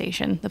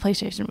PlayStation. The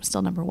PlayStation was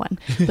still number one,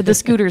 but the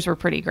scooters were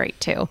pretty great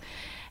too.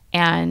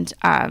 And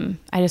I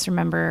just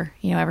remember,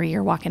 every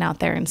year walking out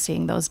there and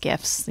seeing those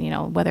gifts,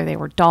 whether they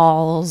were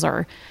dolls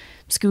or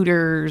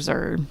scooters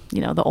or,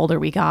 the older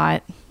we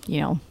got,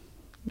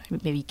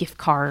 maybe gift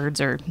cards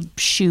or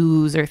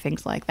shoes or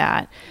things like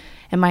that.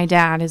 And my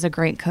dad is a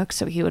great cook,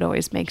 so he would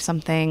always make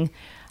something.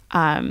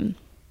 And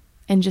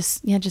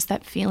just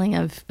that feeling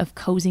of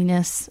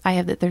coziness.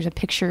 There's a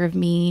picture of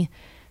me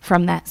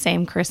from that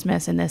same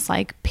Christmas in this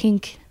like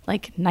pink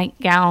like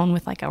nightgown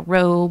with like a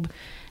robe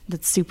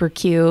that's super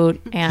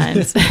cute,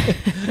 and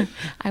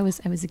I was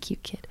a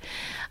cute kid.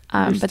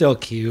 You're still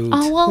cute.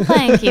 Oh well,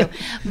 thank you.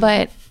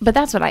 But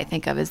that's what I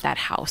think of is that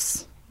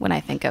house when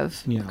I think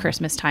of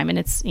Christmas time, and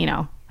it's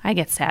I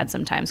get sad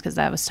sometimes because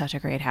that was such a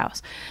great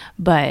house,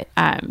 but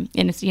and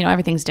it's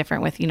everything's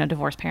different with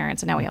divorced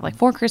parents, and now we have like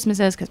 4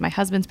 Christmases because my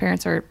husband's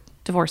parents are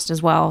divorced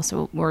as well,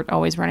 so we're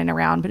always running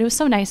around. But it was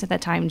so nice at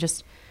that time.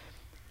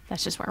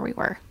 That's just where we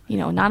were.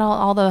 Not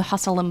all the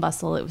hustle and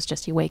bustle. It was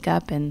just you wake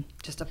up and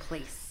just a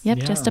place. Yep,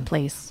 just a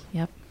place.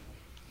 Yep.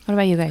 What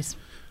about you guys?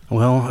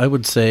 Well, I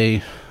would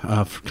say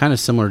kind of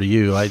similar to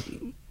you.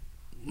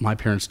 My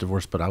parents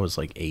divorced, but I was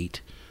like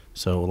 8.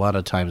 So a lot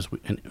of times,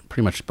 and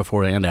pretty much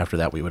before and after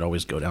that, we would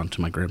always go down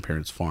to my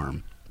grandparents'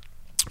 farm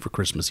for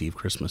Christmas Eve,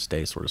 Christmas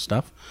Day sort of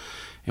stuff.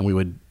 And we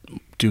would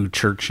do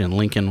church in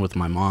Lincoln with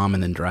my mom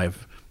and then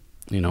drive,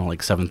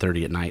 like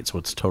 7:30 at night. So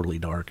it's totally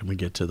dark. And we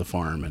get to the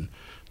farm and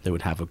they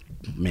would have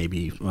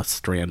maybe a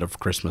strand of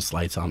Christmas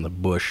lights on the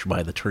bush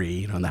by the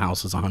tree. And the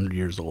house is 100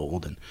 years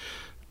old. And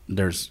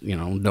there's,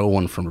 no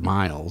one for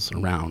miles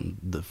around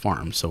the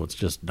farm. So it's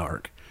just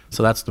dark.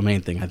 So that's the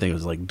main thing. I think it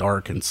was like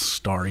dark and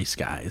starry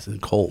skies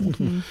and cold.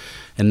 Mm-hmm.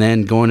 And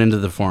then going into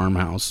the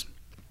farmhouse,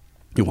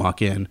 you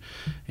walk in,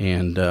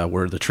 and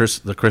where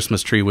the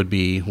Christmas tree would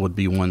be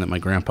one that my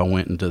grandpa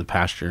went into the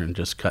pasture and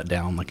just cut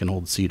down like an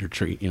old cedar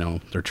tree.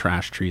 They're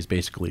trash trees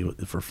basically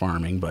for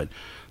farming, but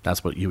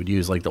that's what you would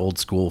use, like the old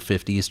school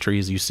 50s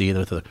trees you see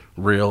with a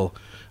real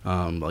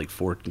like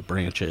forked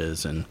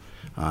branches, and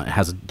it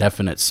has a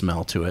definite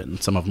smell to it.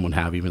 And some of them would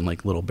have even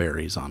like little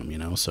berries on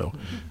them, so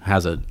it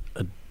has a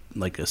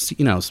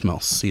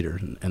smells cedar,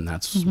 and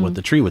that's what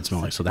the tree would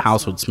smell like. So the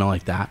house would smell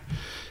like that,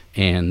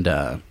 and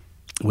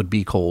would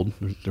be cold.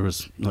 There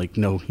was like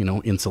no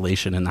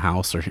insulation in the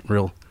house or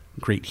real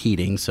great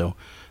heating, so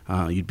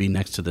you'd be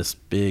next to this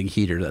big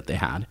heater that they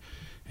had,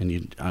 and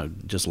you'd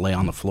just lay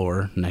on the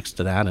floor next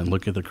to that and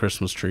look at the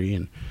Christmas tree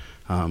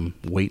and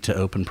wait to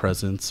open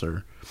presents.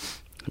 Or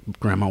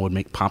Grandma would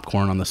make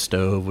popcorn on the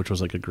stove, which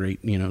was like a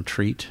great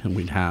treat, and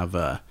we'd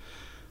have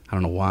I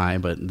don't know why,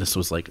 but this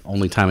was like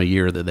only time of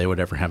year that they would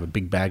ever have a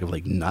big bag of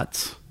like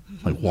nuts,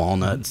 like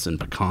walnuts and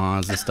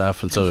pecans and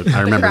stuff. And so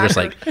I remember just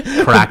like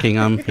cracking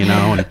them,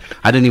 and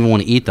I didn't even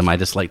want to eat them. I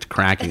just liked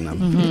cracking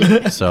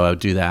them. So I would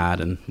do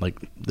that. And like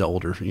the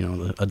older,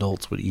 the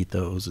adults would eat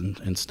those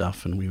and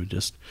stuff. And we would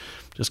just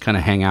kind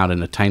of hang out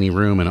in a tiny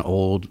room in an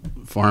old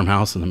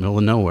farmhouse in the middle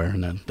of nowhere.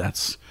 And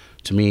that's,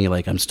 to me,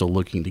 like I'm still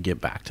looking to get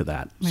back to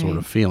that sort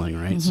of feeling.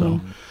 Right. So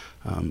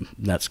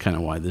that's kind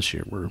of why this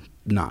year we're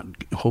not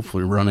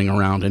hopefully running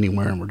around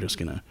anywhere, and we're just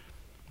going to,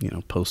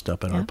 post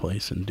up at our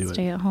place and do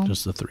Stay it. At home.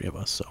 Just the three of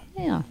us. So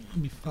yeah,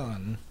 it'd be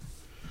fun.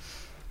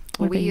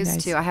 Well, we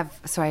used to. I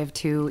have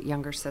two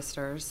younger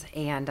sisters,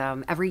 and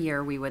every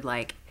year we'd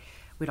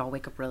all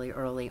wake up really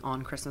early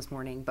on Christmas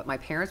morning. But my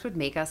parents would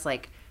make us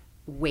like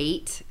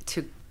wait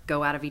to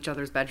go out of each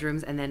other's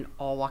bedrooms and then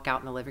all walk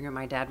out in the living room.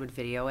 My dad would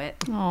video it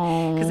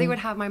because they would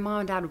have my mom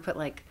and dad would put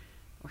like.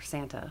 Or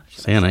Santa.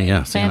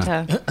 Yeah.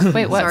 Santa.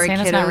 Wait, what? Sorry,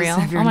 Santa's kiddos, not real?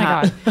 Oh, my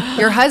God.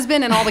 Your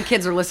husband and all the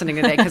kids are listening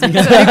today because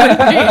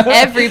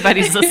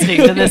everybody's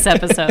listening to this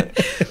episode.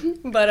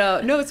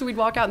 But no, so we'd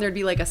walk out and there'd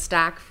be like a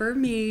stack for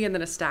me and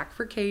then a stack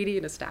for Katie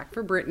and a stack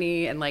for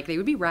Brittany. And like they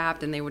would be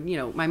wrapped and they would,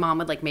 my mom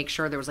would like make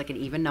sure there was like an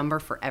even number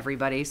for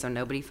everybody so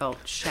nobody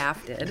felt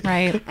shafted.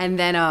 Right. And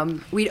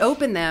then we'd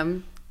open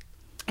them.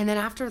 And then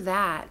after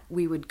that,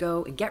 we would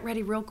go and get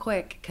ready real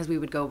quick because we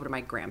would go over to my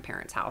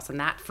grandparents' house.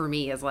 And that for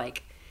me is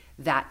like,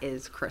 that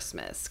is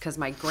Christmas because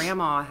my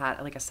grandma had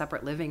like a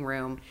separate living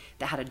room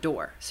that had a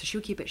door, so she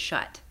would keep it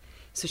shut.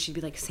 So she'd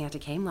be like, Santa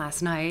came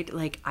last night,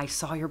 like I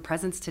saw your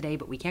presents today,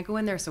 but we can't go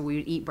in there, so we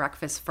would eat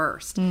breakfast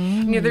first.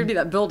 There'd be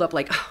that build up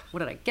like, oh, what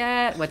did I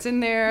get, what's in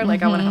there,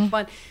 like I want to have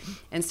fun.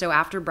 And so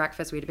after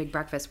breakfast, we had a big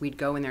breakfast, we'd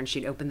go in there and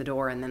she'd open the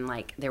door, and then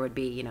like there would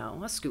be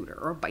a scooter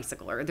or a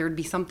bicycle, or there would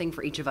be something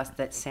for each of us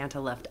that Santa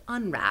left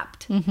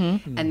unwrapped,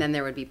 and then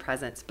there would be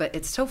presents. But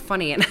it's so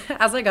funny, and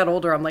as I got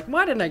older, I'm like,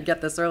 why didn't I get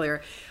this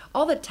earlier?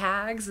 All the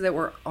tags that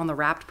were on the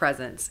wrapped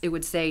presents, it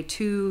would say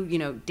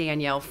to,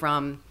 Danielle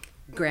from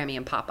Grammy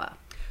and Papa.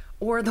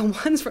 Or the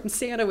ones from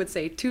Santa would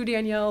say, to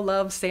Danielle,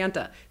 love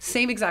Santa.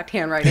 Same exact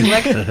handwriting.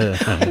 Like,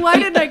 why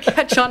didn't I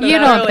catch on to you that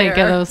don't earlier? think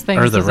of those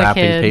things or the as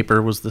wrapping a kid.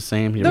 paper was the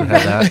same. You ever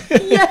had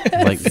that?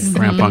 Yes. Like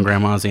Grandpa and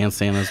Grandma's and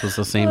Santa's was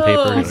the same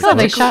paper. You're So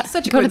they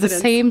like, go to the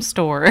same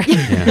store.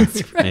 yeah.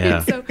 That's right.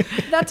 Yeah. So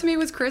that to me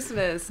was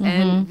Christmas.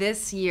 And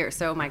this year,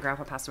 so my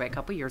grandpa passed away a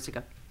couple years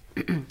ago.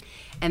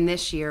 And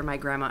this year, my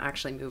grandma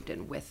actually moved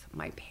in with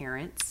my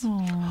parents.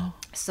 Aww.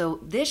 So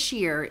this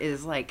year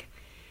is like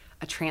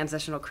a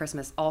transitional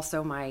Christmas.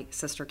 Also, my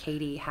sister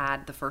Katie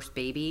had the first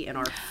baby in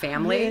our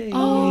family,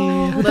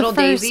 little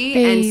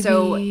Daisy, and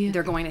so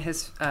they're going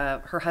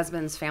to her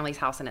husband's family's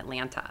house in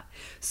Atlanta.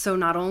 So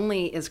not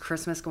only is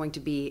Christmas going to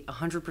be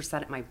 100%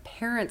 at my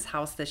parents'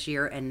 house this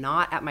year and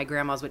not at my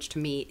grandma's, which to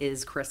me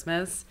is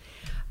Christmas,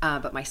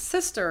 but my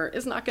sister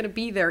is not going to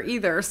be there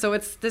either. So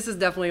this is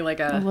definitely like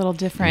a little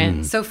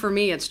different. So for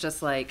me, it's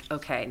just like,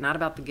 okay, not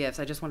about the gifts.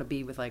 I just want to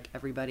be with like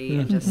everybody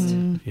and just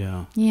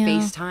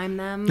FaceTime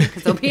them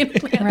because they'll be in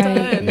Atlanta.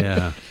 Right.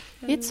 Yeah.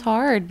 It's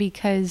hard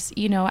because,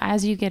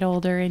 as you get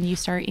older and you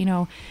start,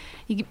 you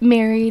get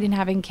married and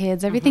having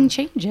kids, everything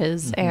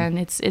changes and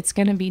it's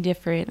going to be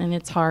different, and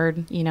it's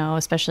hard,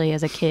 especially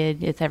as a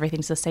kid,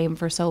 everything's the same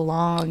for so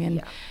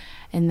long.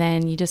 And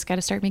then you just got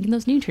to start making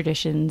those new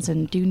traditions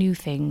and do new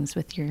things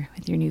with your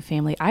new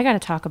family. I got to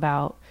talk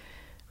about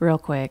real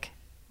quick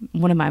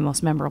one of my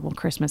most memorable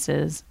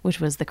Christmases, which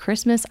was the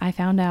Christmas I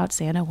found out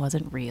Santa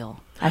wasn't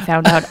real. I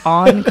found out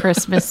on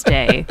Christmas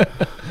Day.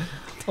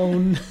 Oh,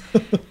 no.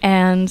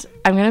 And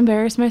I'm going to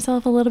embarrass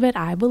myself a little bit.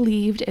 I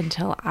believed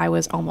until I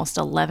was almost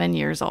 11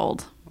 years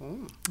old.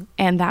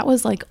 And that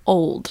was like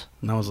old.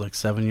 And that was like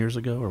 7 years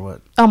ago or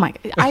what? Oh my,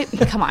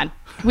 come on.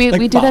 We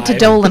do that to 5.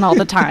 Dolan all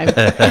the time.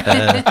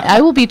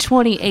 I will be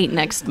 28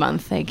 next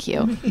month. Thank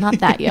you. Not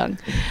that young.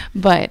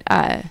 But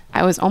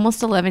I was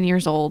almost 11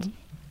 years old.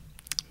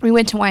 We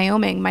went to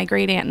Wyoming. My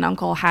great aunt and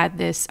uncle had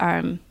this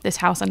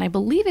house, and I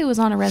believe it was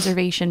on a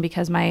reservation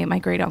because my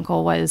great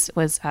uncle was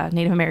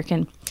Native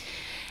American.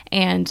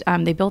 And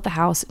they built the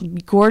house,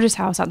 gorgeous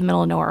house out in the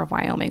middle of nowhere of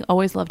Wyoming.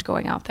 Always loved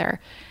going out there.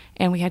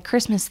 And we had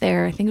Christmas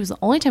there. I think it was the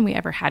only time we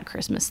ever had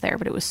Christmas there,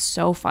 but it was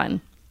so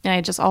fun. And I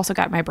just also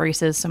got my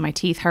braces, so my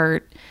teeth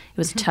hurt.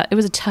 It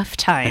was a tough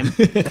time.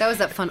 That was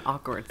that fun,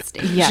 awkward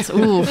stage. Yes.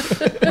 Ooh.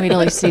 Wait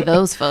till you see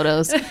those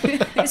photos.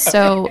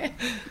 So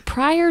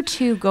prior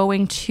to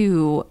going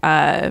to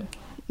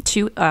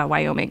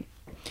Wyoming,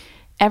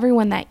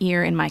 everyone that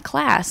year in my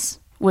class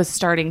was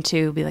starting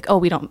to be like, oh,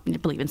 we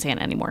don't believe in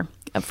Santa anymore.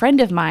 A friend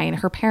of mine,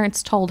 her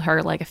parents told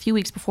her like a few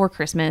weeks before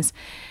Christmas,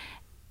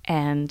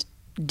 and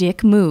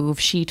dick move,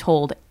 she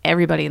told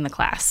everybody in the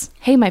class,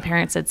 hey, my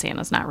parents said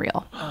Santa's not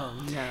real. Oh,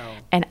 no.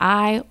 And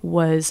I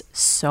was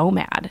so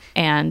mad.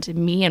 And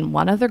me and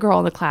one other girl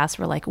in the class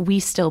were like, we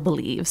still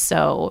believe,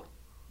 so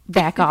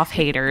back off,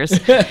 haters.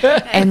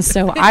 And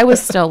so I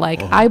was still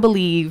like, I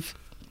believe,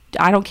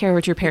 I don't care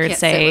what your parents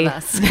say.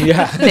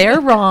 They're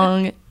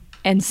wrong.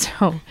 And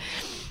so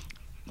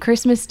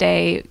Christmas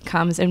Day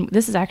comes, and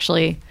this is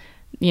actually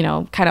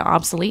kind of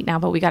obsolete now,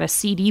 but we got a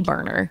CD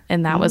burner,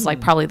 and that was like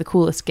probably the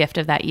coolest gift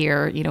of that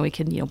year. We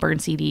could, burn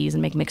CDs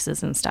and make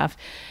mixes and stuff,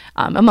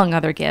 among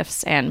other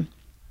gifts. And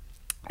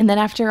then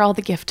after all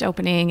the gift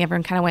opening,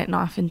 everyone kind of went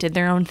off and did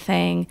their own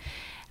thing.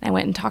 And I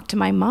went and talked to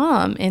my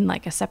mom in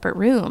like a separate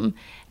room,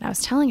 and I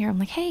was telling her, I'm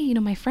like, hey,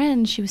 my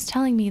friend, she was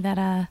telling me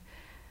that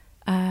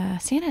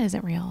Santa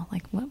isn't real.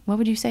 Like, what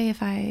would you say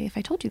if I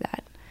told you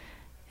that?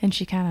 And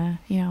she kind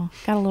of,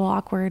 got a little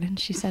awkward, and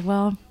she said,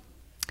 well,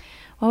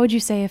 what would you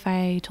say if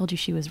I told you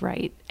she was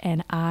right?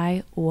 And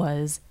I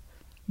was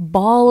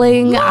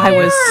bawling. I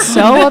was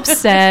so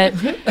upset,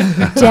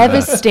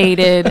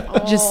 devastated.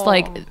 Just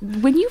like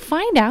when you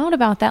find out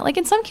about that, like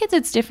in some kids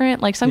it's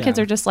different. Like some kids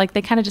are just like,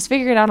 they kind of just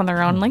figure it out on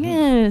their own. Like,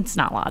 it's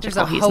not logical. There's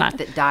a hope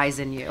that dies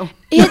in you.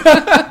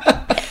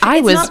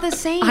 I was not the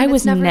same. I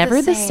was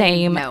never the same.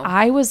 same. No.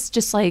 I was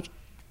just like,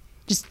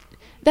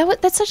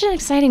 that's such an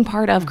exciting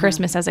part of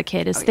Christmas as a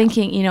kid is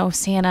thinking,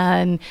 Santa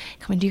and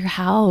coming to your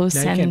house.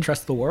 Now and you can't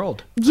trust the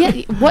world. Yeah.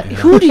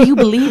 Who do you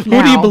believe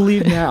now? Who do you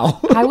believe now?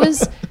 I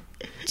was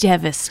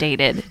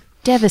devastated,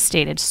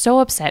 so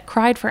upset,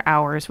 cried for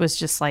hours, was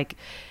just like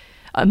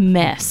a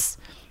mess.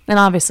 And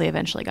obviously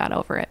eventually got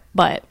over it.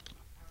 But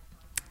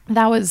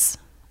that was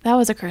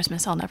a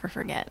Christmas I'll never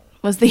forget.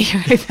 Was the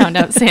year I found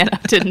out Santa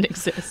didn't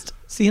exist.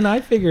 See, and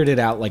I figured it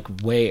out like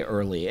way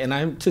early. And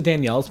I'm to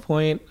Danielle's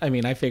point,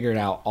 I figured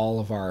out all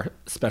of our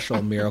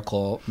special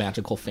miracle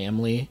magical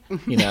family,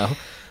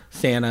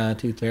 Santa,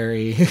 Tooth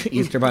Fairy,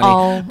 Easter Bunny.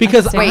 All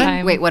because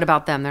wait, what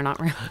about them? They're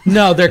not real.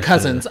 No, they're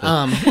cousins.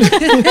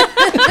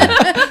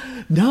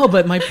 No,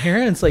 but my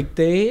parents, like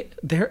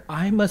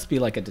I must be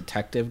like a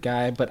detective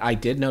guy, but I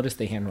did notice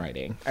the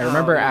handwriting. I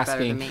remember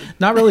asking,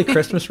 not really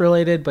Christmas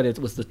related, but it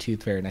was the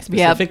Tooth Fairy, and I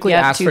specifically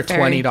asked for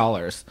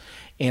 $20.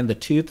 And the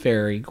Tooth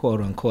Fairy, quote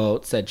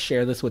unquote, said,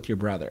 share this with your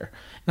brother.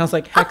 And I was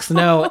like, heck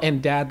no.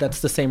 And Dad, that's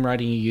the same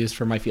writing you used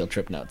for my field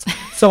trip notes.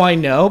 So I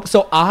know.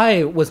 So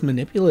I was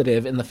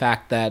manipulative in the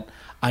fact that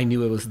I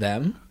knew it was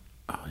them.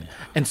 Oh, yeah.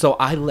 And so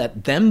I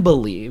let them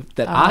believe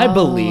that I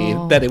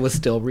believed that it was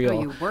still real.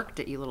 Oh, you worked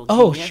it, you little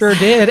genius. Oh, sure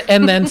did.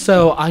 And then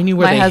so I knew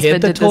where they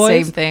hid the toys. My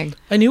husband did the same thing.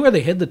 I knew where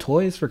they hid the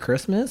toys for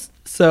Christmas.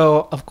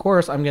 So, of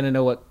course, I'm going to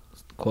know what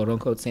quote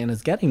unquote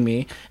Santa's getting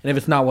me, and if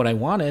it's not what I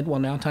wanted, well,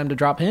 now time to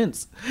drop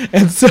hints.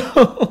 And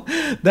so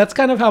that's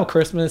kind of how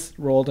Christmas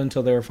rolled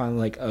until they were finally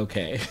like,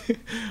 okay,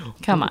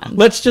 come on,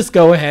 let's just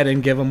go ahead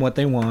and give them what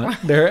they want.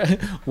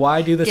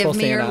 Why do this give whole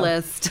me Santa? Your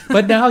list.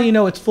 But now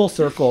it's full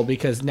circle,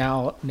 because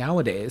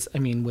nowadays,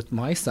 with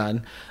my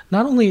son,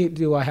 not only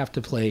do I have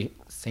to play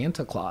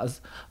Santa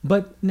Claus,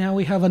 but now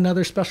we have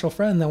another special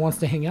friend that wants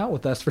to hang out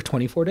with us for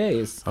 24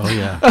 days. Oh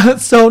yeah.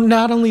 So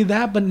not only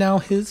that, but now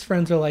his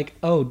friends are like,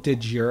 oh,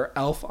 did your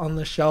elf on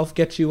the shelf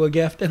get you a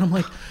gift? And I'm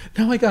like,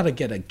 now I gotta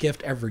get a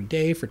gift every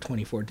day for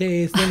 24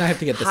 days. Then I have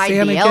to get the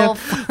Santa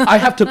gift. I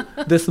have to.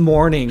 This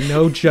morning,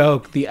 no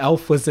joke, the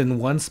elf was in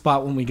one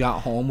spot when we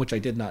got home, which I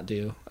did not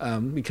do,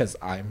 because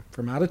I'm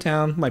from out of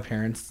town. My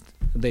parents,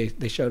 they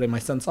showed it. My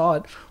son saw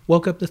it.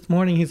 Woke up this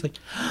morning, he's like,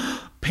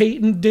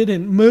 Peyton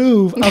didn't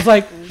move. I was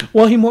like,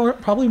 well, he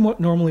probably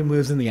normally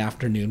moves in the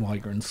afternoon while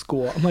you're in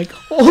school. I'm like,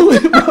 holy,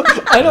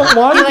 I don't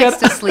want to get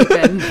to sleep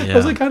in. Yeah. I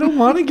was like, I don't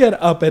want to get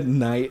up at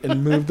night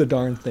and move the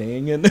darn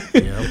thing. And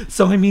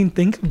so,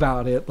 think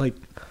about it. Like,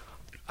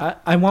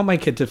 I want my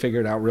kid to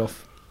figure it out real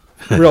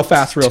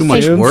fast, real soon.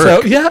 Much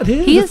work. So, yeah, it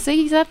is.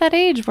 He's at that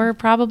age where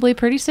probably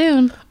pretty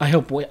soon. I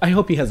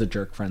hope he has a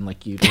jerk friend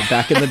like you did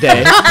back in the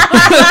day.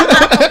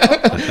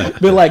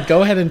 But like,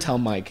 go ahead and tell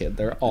my kid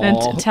they're all.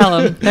 And tell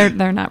them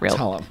they're not real.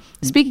 Tell them.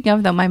 Speaking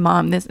of though, my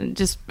mom, this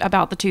just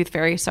about the Tooth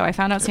Fairy. So I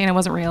found out Santa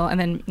wasn't real, and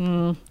then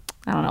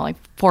I don't know, like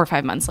 4 or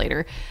 5 months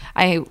later,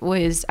 I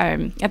was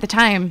at the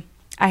time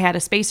I had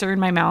a spacer in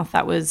my mouth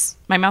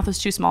my mouth was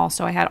too small,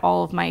 so I had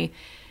all of my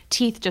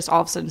teeth just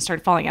all of a sudden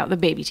started falling out. The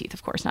baby teeth,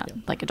 of course, not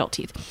like adult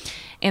teeth.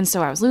 And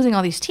so I was losing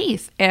all these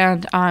teeth.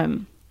 And I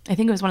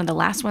think it was one of the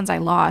last ones I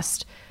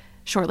lost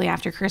shortly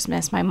after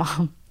Christmas. My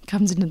mom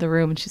comes into the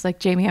room and she's like,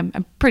 Jamie,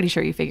 I'm pretty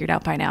sure you figured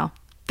out by now.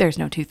 There's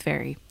no Tooth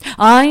Fairy.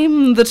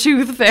 I'm the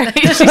Tooth Fairy.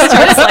 She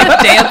starts like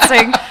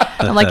dancing.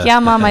 I'm like, yeah,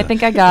 Mom, I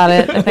think I got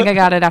it.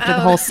 After the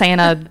whole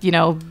Santa,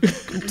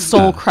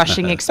 soul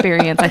crushing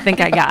experience. I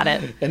think I got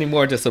it. Any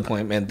more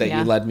disappointment that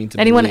you led me to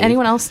anyone believe?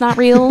 Anyone else not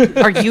real?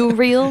 Are you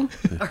real?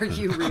 Are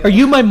you real? Are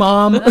you my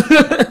mom?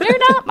 You're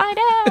not my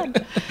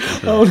dad.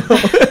 Oh no.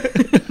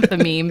 The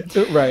meme.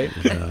 Right.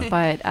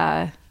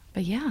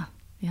 But yeah,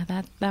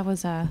 that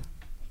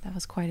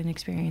was quite an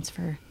experience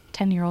for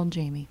 10-year-old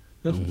Jamie.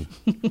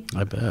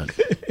 I bet.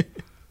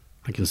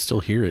 I can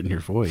still hear it in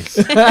your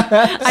voice.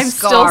 I'm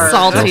still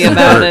salty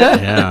about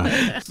it.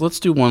 Yeah.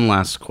 Let's do one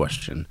last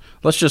question.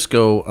 Let's just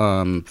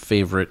go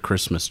favorite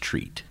Christmas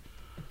treat.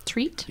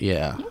 Treat?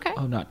 Yeah. Okay.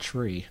 Oh, not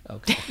tree.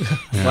 Okay.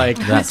 Yeah, like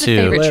that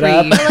too. Favorite tree?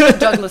 I like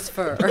Douglas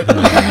fir.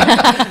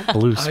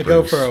 Blue spruce. I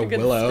go for a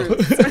willow.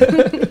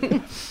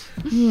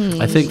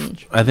 I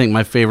think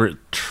my favorite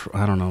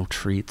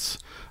treats.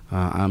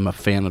 I'm a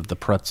fan of the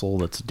pretzel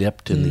that's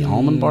dipped in the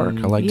almond bark.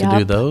 I like to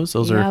do those.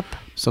 Those are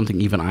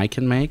something even I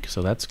can make,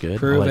 so that's good.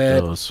 Prove I like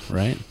it. those,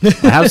 right?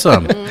 I have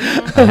some. I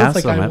have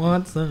some. I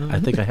want some. I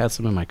think I had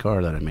some in my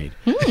car that I made.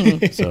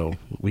 So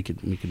we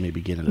could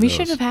maybe get into We those.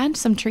 should have had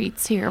some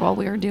treats here while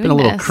we were doing Been a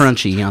little this.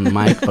 crunchy on the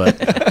mic, but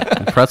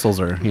the pretzels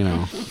are,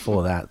 full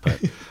of that. But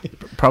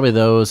probably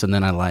those, and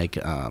then I like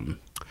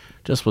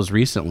just was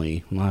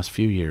recently, in the last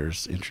few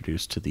years,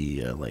 introduced to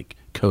the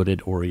coated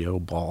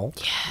Oreo ball.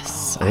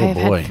 Yes, Oh, I've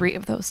boy. had 3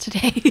 of those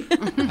today.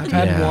 I've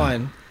had Yeah.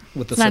 one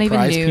with the It's not even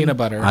surprise noon. peanut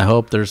butter. I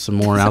hope there's some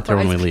more out there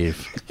when we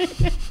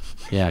Surprise. leave.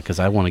 Yeah, because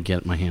I want to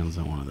get my hands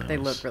on one of those. They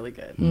look really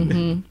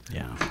good.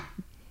 Yeah.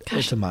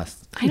 It's a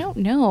must. I don't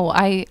know.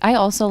 I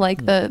also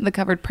like the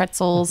covered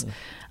pretzels.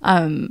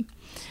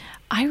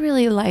 I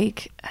really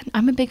like.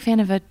 I'm a big fan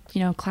of a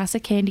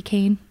classic candy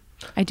cane.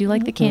 I do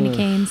like the candy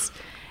canes,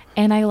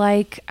 and I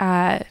like.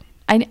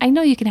 I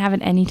know you can have it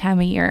any time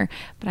of year,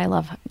 but I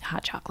love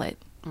hot chocolate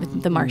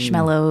with the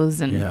marshmallows,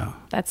 and Yeah.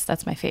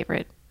 that's my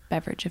favorite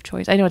beverage of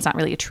choice. I know it's not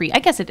really a treat. I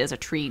guess it is a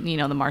treat,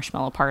 the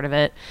marshmallow part of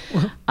it.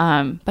 But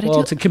Well,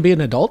 I do. it can be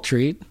an adult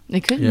treat.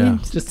 It could Yeah.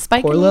 just spike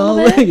it Pour a little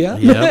bit. yeah.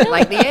 Yep.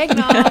 Like the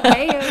eggnog.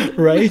 Hey,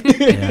 Right?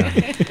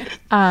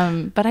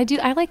 Yeah. But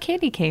I like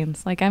candy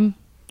canes. Like I'm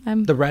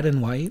The red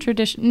and white.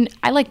 tradition.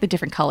 I like the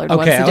different colored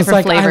ones, Okay, the I was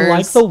different like, flavors. I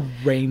like the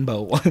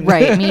rainbow one.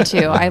 Right, me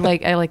too. I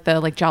like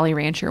the Jolly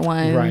Rancher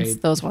ones.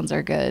 Right. Those ones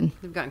are good.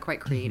 we've gotten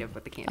quite creative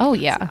with the candy. Oh,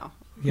 canes yeah. now.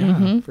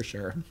 Yeah, for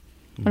sure.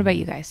 What about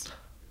you guys?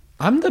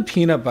 I'm the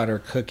peanut butter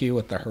cookie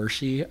with the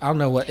Hershey. I don't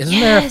know what. Isn't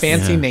there a Yes.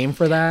 fancy Yeah. name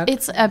for that?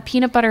 It's a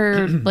peanut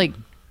butter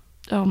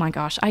oh my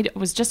gosh, I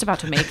was just about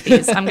to make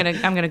these. I'm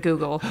gonna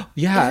Google.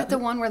 yeah. Is it the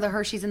one where the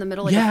Hershey's in the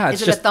middle? Yeah, Is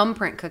it's it just- a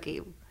thumbprint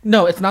cookie?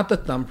 No, it's not the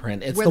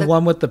thumbprint. It's Where the the-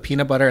 one with the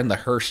peanut butter and the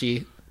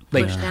Hershey.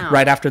 Like Push down.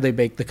 right after they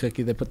bake the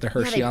cookie, they put the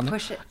Hershey they on there.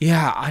 push it.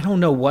 Yeah, I don't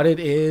know what it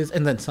is,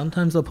 and then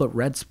sometimes they'll put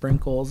red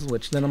sprinkles,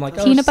 which then I'm like,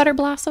 oh, Peanut butter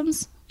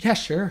blossoms. Yeah,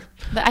 sure.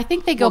 I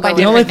think they go We'll by go with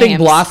The different only thing names.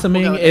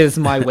 blossoming We'll go with is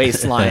my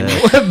waistline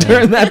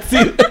during that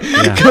season,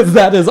 because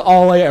that is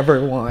all I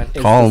ever want.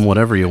 is Call them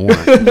whatever you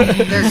want.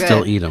 They're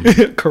Still good. eat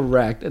them.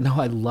 correct. No,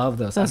 I love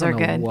those. Those I are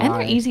don't know good, why. and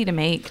they're easy to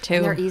make too.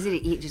 And they're easy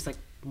to eat, just like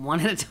one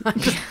at a time.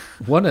 Just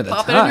One at a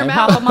pop it time. in your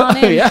Pop mouth. them on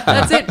in. Yeah.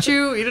 That's it.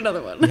 Chew. Eat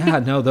another one. Yeah,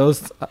 no,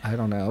 those, I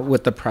don't know,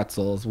 with the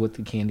pretzels, with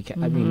the candy. I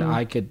Mm-hmm. mean,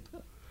 I could,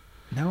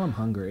 now I'm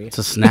hungry. It's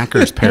a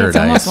snacker's Hey, it's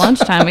almost paradise.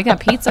 lunchtime. We got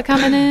pizza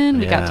coming in.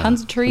 We got Yeah.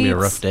 tons of It's gonna be treats. a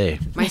rough day.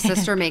 My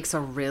sister makes a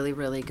really,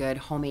 really good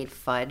homemade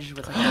fudge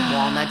with like the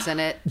walnuts in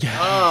it.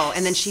 Oh,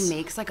 and then she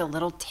makes like a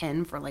little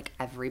tin for like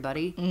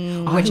everybody.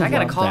 Which I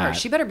gotta love call her. that.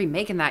 She better be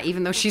making that,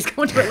 even though she's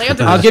going to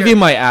Atlanta. I'll this give year. you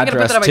my I gotta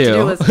put that on my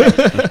address, to-do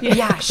too. list.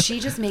 Yeah, she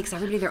just makes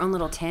everybody their own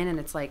little tin, and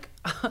it's like,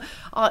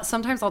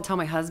 sometimes I'll tell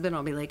my husband,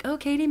 I'll be like, "Oh,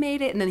 Katie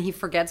made it," and then he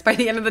forgets by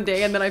the end of the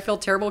day, and then I feel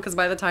terrible because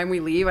by the time we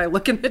leave, I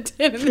look in the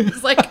tin and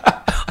there's like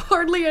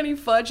hardly any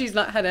fudge. He's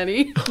not had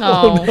any.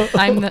 Oh,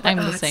 I'm the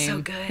it's so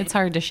same. good. It's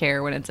hard to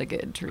share when it's a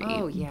good treat.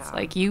 Oh, yeah. It's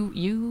like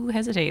you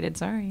hesitated.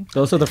 Sorry.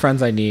 Those are the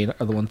friends I need,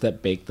 are the ones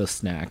that bake the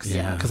snacks.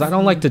 Yeah. Because I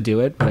don't like to do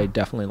it, but I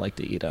definitely like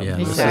to eat them. Yeah,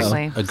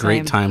 Exactly. this is a great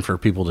Same. time for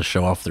people to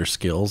show off their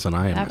skills, and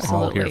I am all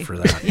Absolutely. here for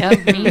that.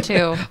 Yep, me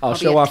too. I'll be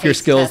show a off your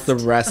taste skills test. the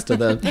rest of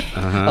the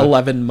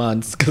 11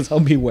 months because I'll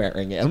be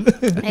wearing them.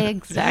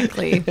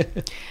 Exactly.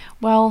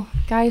 Well,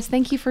 guys,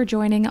 thank you for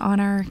joining on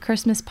our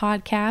Christmas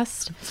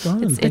podcast. It's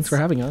fun. Thanks for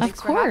having us. Of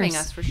Thanks for having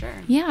course. us for sure.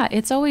 Yeah,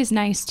 it's always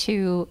nice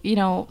to,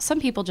 some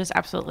people just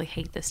absolutely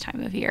hate this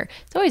time of year.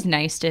 It's always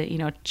nice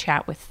to,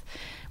 chat with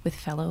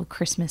fellow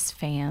Christmas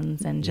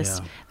fans, and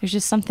just Yeah. there's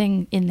just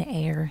something in the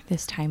air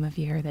this time of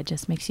year that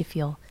just makes you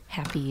feel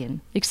happy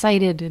and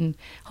excited and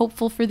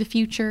hopeful for the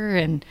future.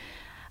 And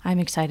I'm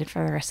excited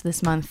for the rest of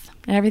this month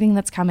and everything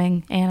that's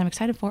coming, and I'm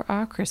excited for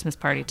our Christmas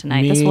party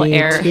tonight. This will Me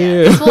air. too.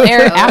 This will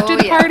air after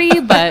the yeah. party,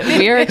 but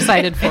we are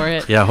excited for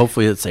it. Yeah,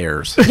 hopefully it's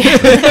airs.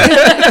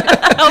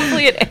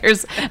 Hopefully it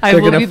airs. I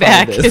They're will gonna be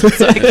back find this.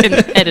 so I can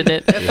edit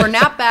it. If we're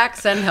not back,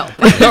 send help.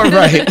 All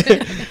right.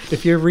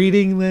 If you're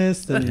reading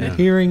this and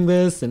hearing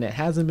this and it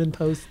hasn't been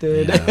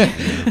posted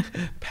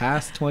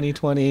past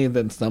 2020,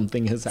 then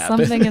something has happened.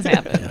 Something has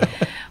happened.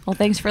 Well,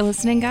 thanks for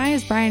listening,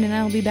 guys. Brian and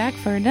I will be back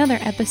for another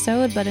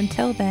episode. But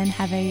until then,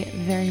 have a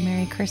very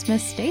Merry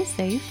Christmas. Stay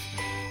safe.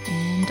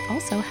 And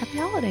also, Happy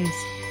Holidays.